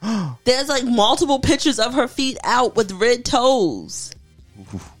God! There's like multiple pictures of her feet out with red toes.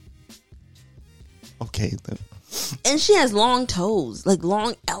 Ooh. Okay. And she has long toes, like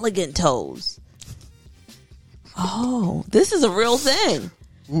long, elegant toes. Oh, this is a real thing.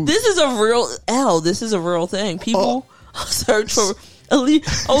 Ooh. This is a real thing. People search for.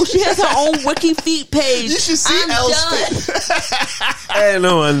 Oh, she has her own wiki feet page. You should see Elle's face. And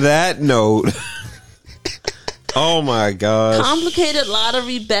on that note, oh my gosh. Complicated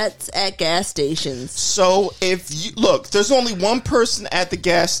lottery bets at gas stations. So if you look, there's only one person at the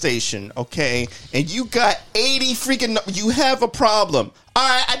gas station, okay, and you got 80 freaking. You have a problem. All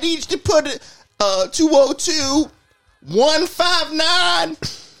right, I need you to put it 202 159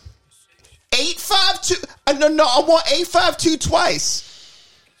 852. No, I want 852 twice.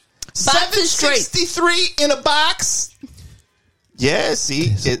 763 in a box. Yeah, see,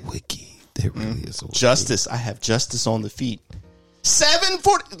 it's wiki. There really is a wiki. Justice. I have justice on the feet.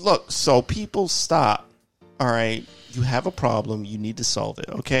 740. Look, so people stop. All right, you have a problem. You need to solve it.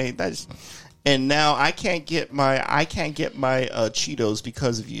 Okay, and now I can't get my Cheetos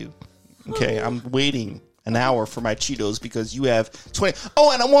because of you. Okay, I'm waiting an hour for my Cheetos because you have 20.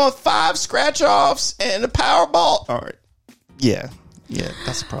 Oh, and I want 5 scratch offs and a Powerball. All right, yeah,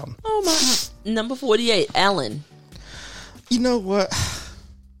 that's a problem. Oh my. Number 48, Ellen. You know what?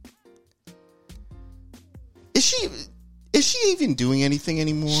 Is she even doing anything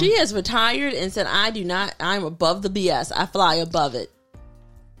anymore? She has retired and said, I'm above the BS. I fly above it.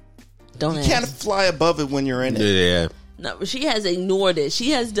 Don't ask. You can't fly above it when you're in it. Yeah. No, she has ignored it.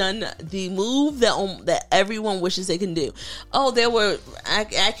 She has done the move that everyone wishes they can do. Oh, there were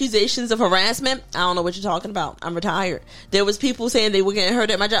accusations of harassment. I don't know what you're talking about. I'm retired. There was people saying they were getting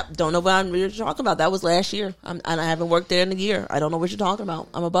hurt at my job. Don't know what you're talking about. That was last year. And I haven't worked there in a year. I don't know what you're talking about.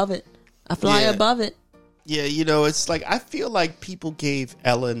 I'm above it. I fly above it. Yeah, it's like I feel like people gave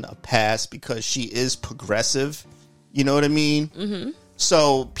Ellen a pass because she is progressive. You know what I mean? Mm-hmm.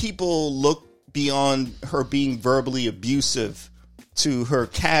 So people look beyond her being verbally abusive to her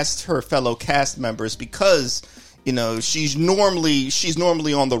fellow cast members because she's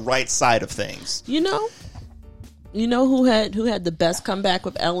normally on the right side of things. You know who had the best comeback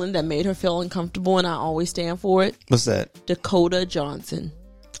with Ellen that made her feel uncomfortable, and I always stand for it. What's that? Dakota Johnson.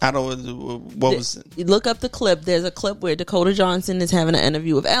 Look up the clip. There's a clip where Dakota Johnson is having an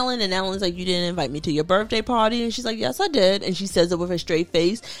interview with Ellen, and Ellen's like, "You didn't invite me to your birthday party," and she's like, "Yes, I did," and she says it with a straight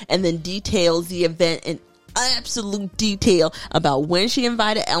face, and then details the event in absolute detail about when she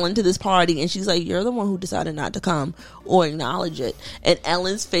invited Ellen to this party, and she's like, "You're the one who decided not to come or acknowledge it," and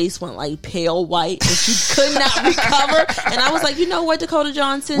Ellen's face went like pale white, and she could not recover, and I was like, you know what, Dakota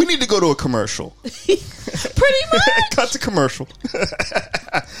Johnson? We need to go to a commercial. Pretty much. Cut to commercial.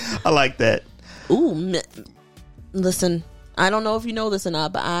 I like that. Ooh, listen, I don't know if you know this or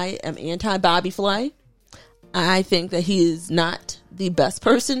not, but I am anti-Bobby Flay. I think that he is not the best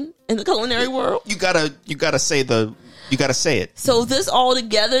person in the culinary world. You gotta say it. So this all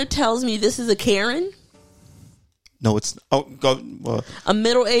together tells me this is a Karen. No, it's a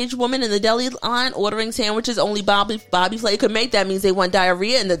middle-aged woman in the deli line ordering sandwiches only Bobby Flay could make. That means they want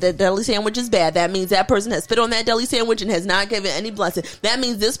diarrhea and the deli sandwich is bad. That means that person has spit on that deli sandwich and has not given any blessing. That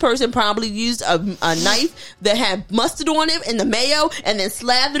means this person probably used a knife that had mustard on it and the mayo and then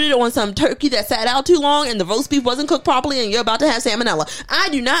slathered it on some turkey that sat out too long and the roast beef wasn't cooked properly and you're about to have salmonella. I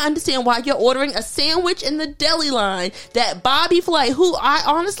do not understand why you're ordering a sandwich in the deli line that Bobby Flay, who I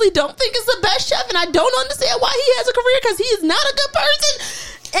honestly don't think is the best chef, and I don't understand why he has a career because he is not a good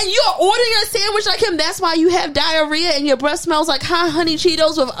person, and you're ordering a sandwich like him. That's why you have diarrhea and your breath smells like hot honey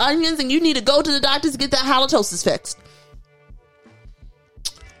Cheetos with onions, and you need to go to the doctor to get that halitosis fixed.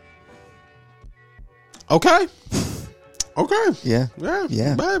 Okay. Yeah.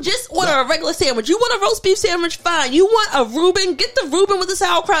 Just order a regular sandwich. You want a roast beef sandwich? Fine. You want a Reuben? Get the Reuben with the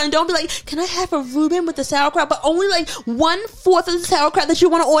sauerkraut, and don't be like, "Can I have a Reuben with the sauerkraut?" But only like 1/4 of the sauerkraut that you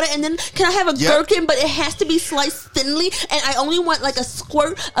want to order, and then can I have a gherkin? But it has to be sliced thinly, and I only want like a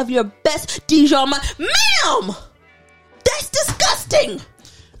squirt of your best Dijon. Ma'am, that's disgusting.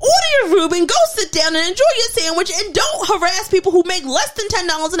 Order your Reuben, go sit down and enjoy your sandwich, and don't harass people who make less than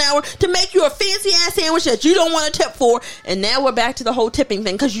 $10 an hour to make you a fancy ass sandwich that you don't want to tip for. And now we're back to the whole tipping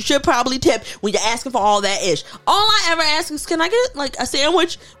thing, because you should probably tip when you're asking for all that ish. All I ever ask is, can I get like a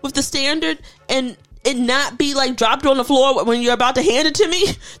sandwich with the standard and it not be like dropped on the floor when you're about to hand it to me.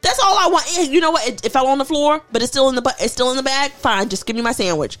 That's all I want. You know what? It fell on the floor, but it's still in the bag. Fine, just give me my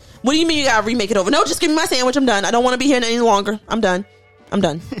sandwich. What do you mean you gotta remake it over? No, just give me my sandwich. I'm done. I don't want to be here any longer. I'm done.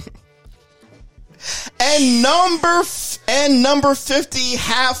 And number 50,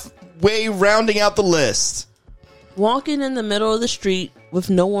 halfway rounding out the list. Walking in the middle of the street with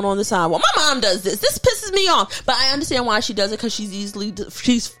no one on the sidewalk. My mom does this. This pisses me off, but I understand why she does it, because she's easy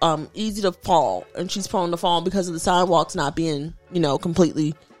to fall, and she's prone to fall because of the sidewalks not being,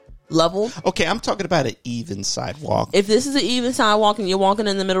 completely level. Okay, I'm talking about an even sidewalk. If this is an even sidewalk and you're walking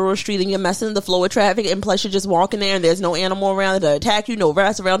in the middle of the street and you're messing the flow of traffic, and plus you're just walking there and there's no animal around to attack you, no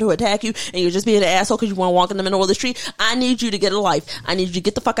rats around to attack you, and you're just being an asshole because you want to walk in the middle of the street, I need you to get a life. I need you to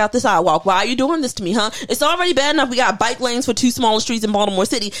get the fuck out the sidewalk. Why are you doing this to me, huh? It's already bad enough we got bike lanes for 2 smaller streets in Baltimore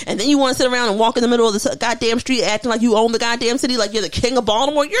City, and then you want to sit around and walk in the middle of the goddamn street acting like you own the goddamn city, like you're the king of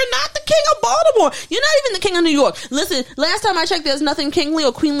Baltimore. You're not the king of Baltimore. You're not even the king of New York. Listen, last time I checked, there's nothing kingly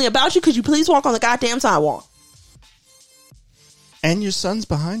or queenly about you. Could you please walk on the goddamn sidewalk? And your son's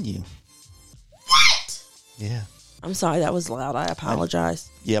behind you. What? Yeah. I'm sorry, that was loud. I apologize.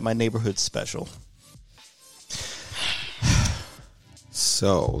 Yeah, my neighborhood's special.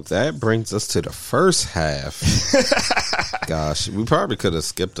 So that brings us to the first half. Gosh, we probably could have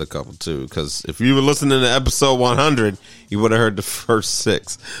skipped a couple too, because if you were listening to episode 100, you would have heard the first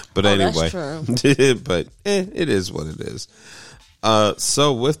 6. But anyway, that's true. But it is what it is.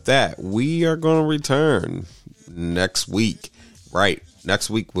 So with that, we are going to return next week. Right. Next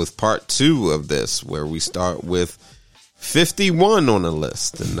week with part 2 of this, where we start with 51 on the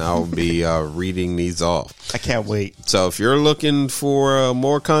list, and I'll be reading these off. I can't wait. So if you're looking for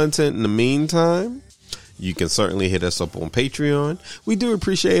more content in the meantime, you can certainly hit us up on Patreon. We do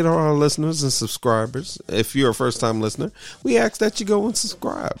appreciate all our listeners and subscribers. If you're a first-time listener, we ask that you go and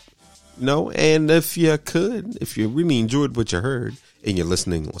subscribe. And if you really enjoyed what you heard and you're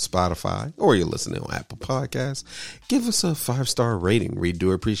listening on Spotify or you're listening on Apple Podcasts, give us a 5-star rating. We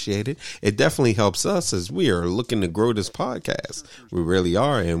do appreciate it. It definitely helps us, as we are looking to grow this podcast. We really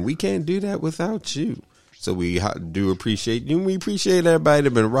are, and we can't do that without you. So we do appreciate you, and we appreciate everybody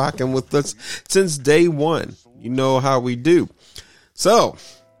that's been rocking with us since day one. You know how we do. So,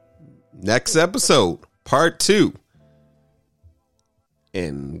 next episode, part 2.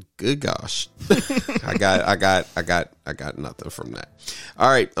 And good gosh, I got nothing from that. All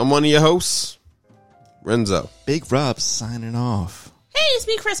right, I'm one of your hosts, Renzo. Big Rob signing off. Hey, it's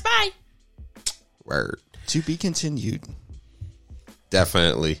me, Chris. Bye. Word. To be continued.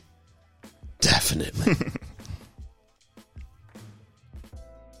 Definitely.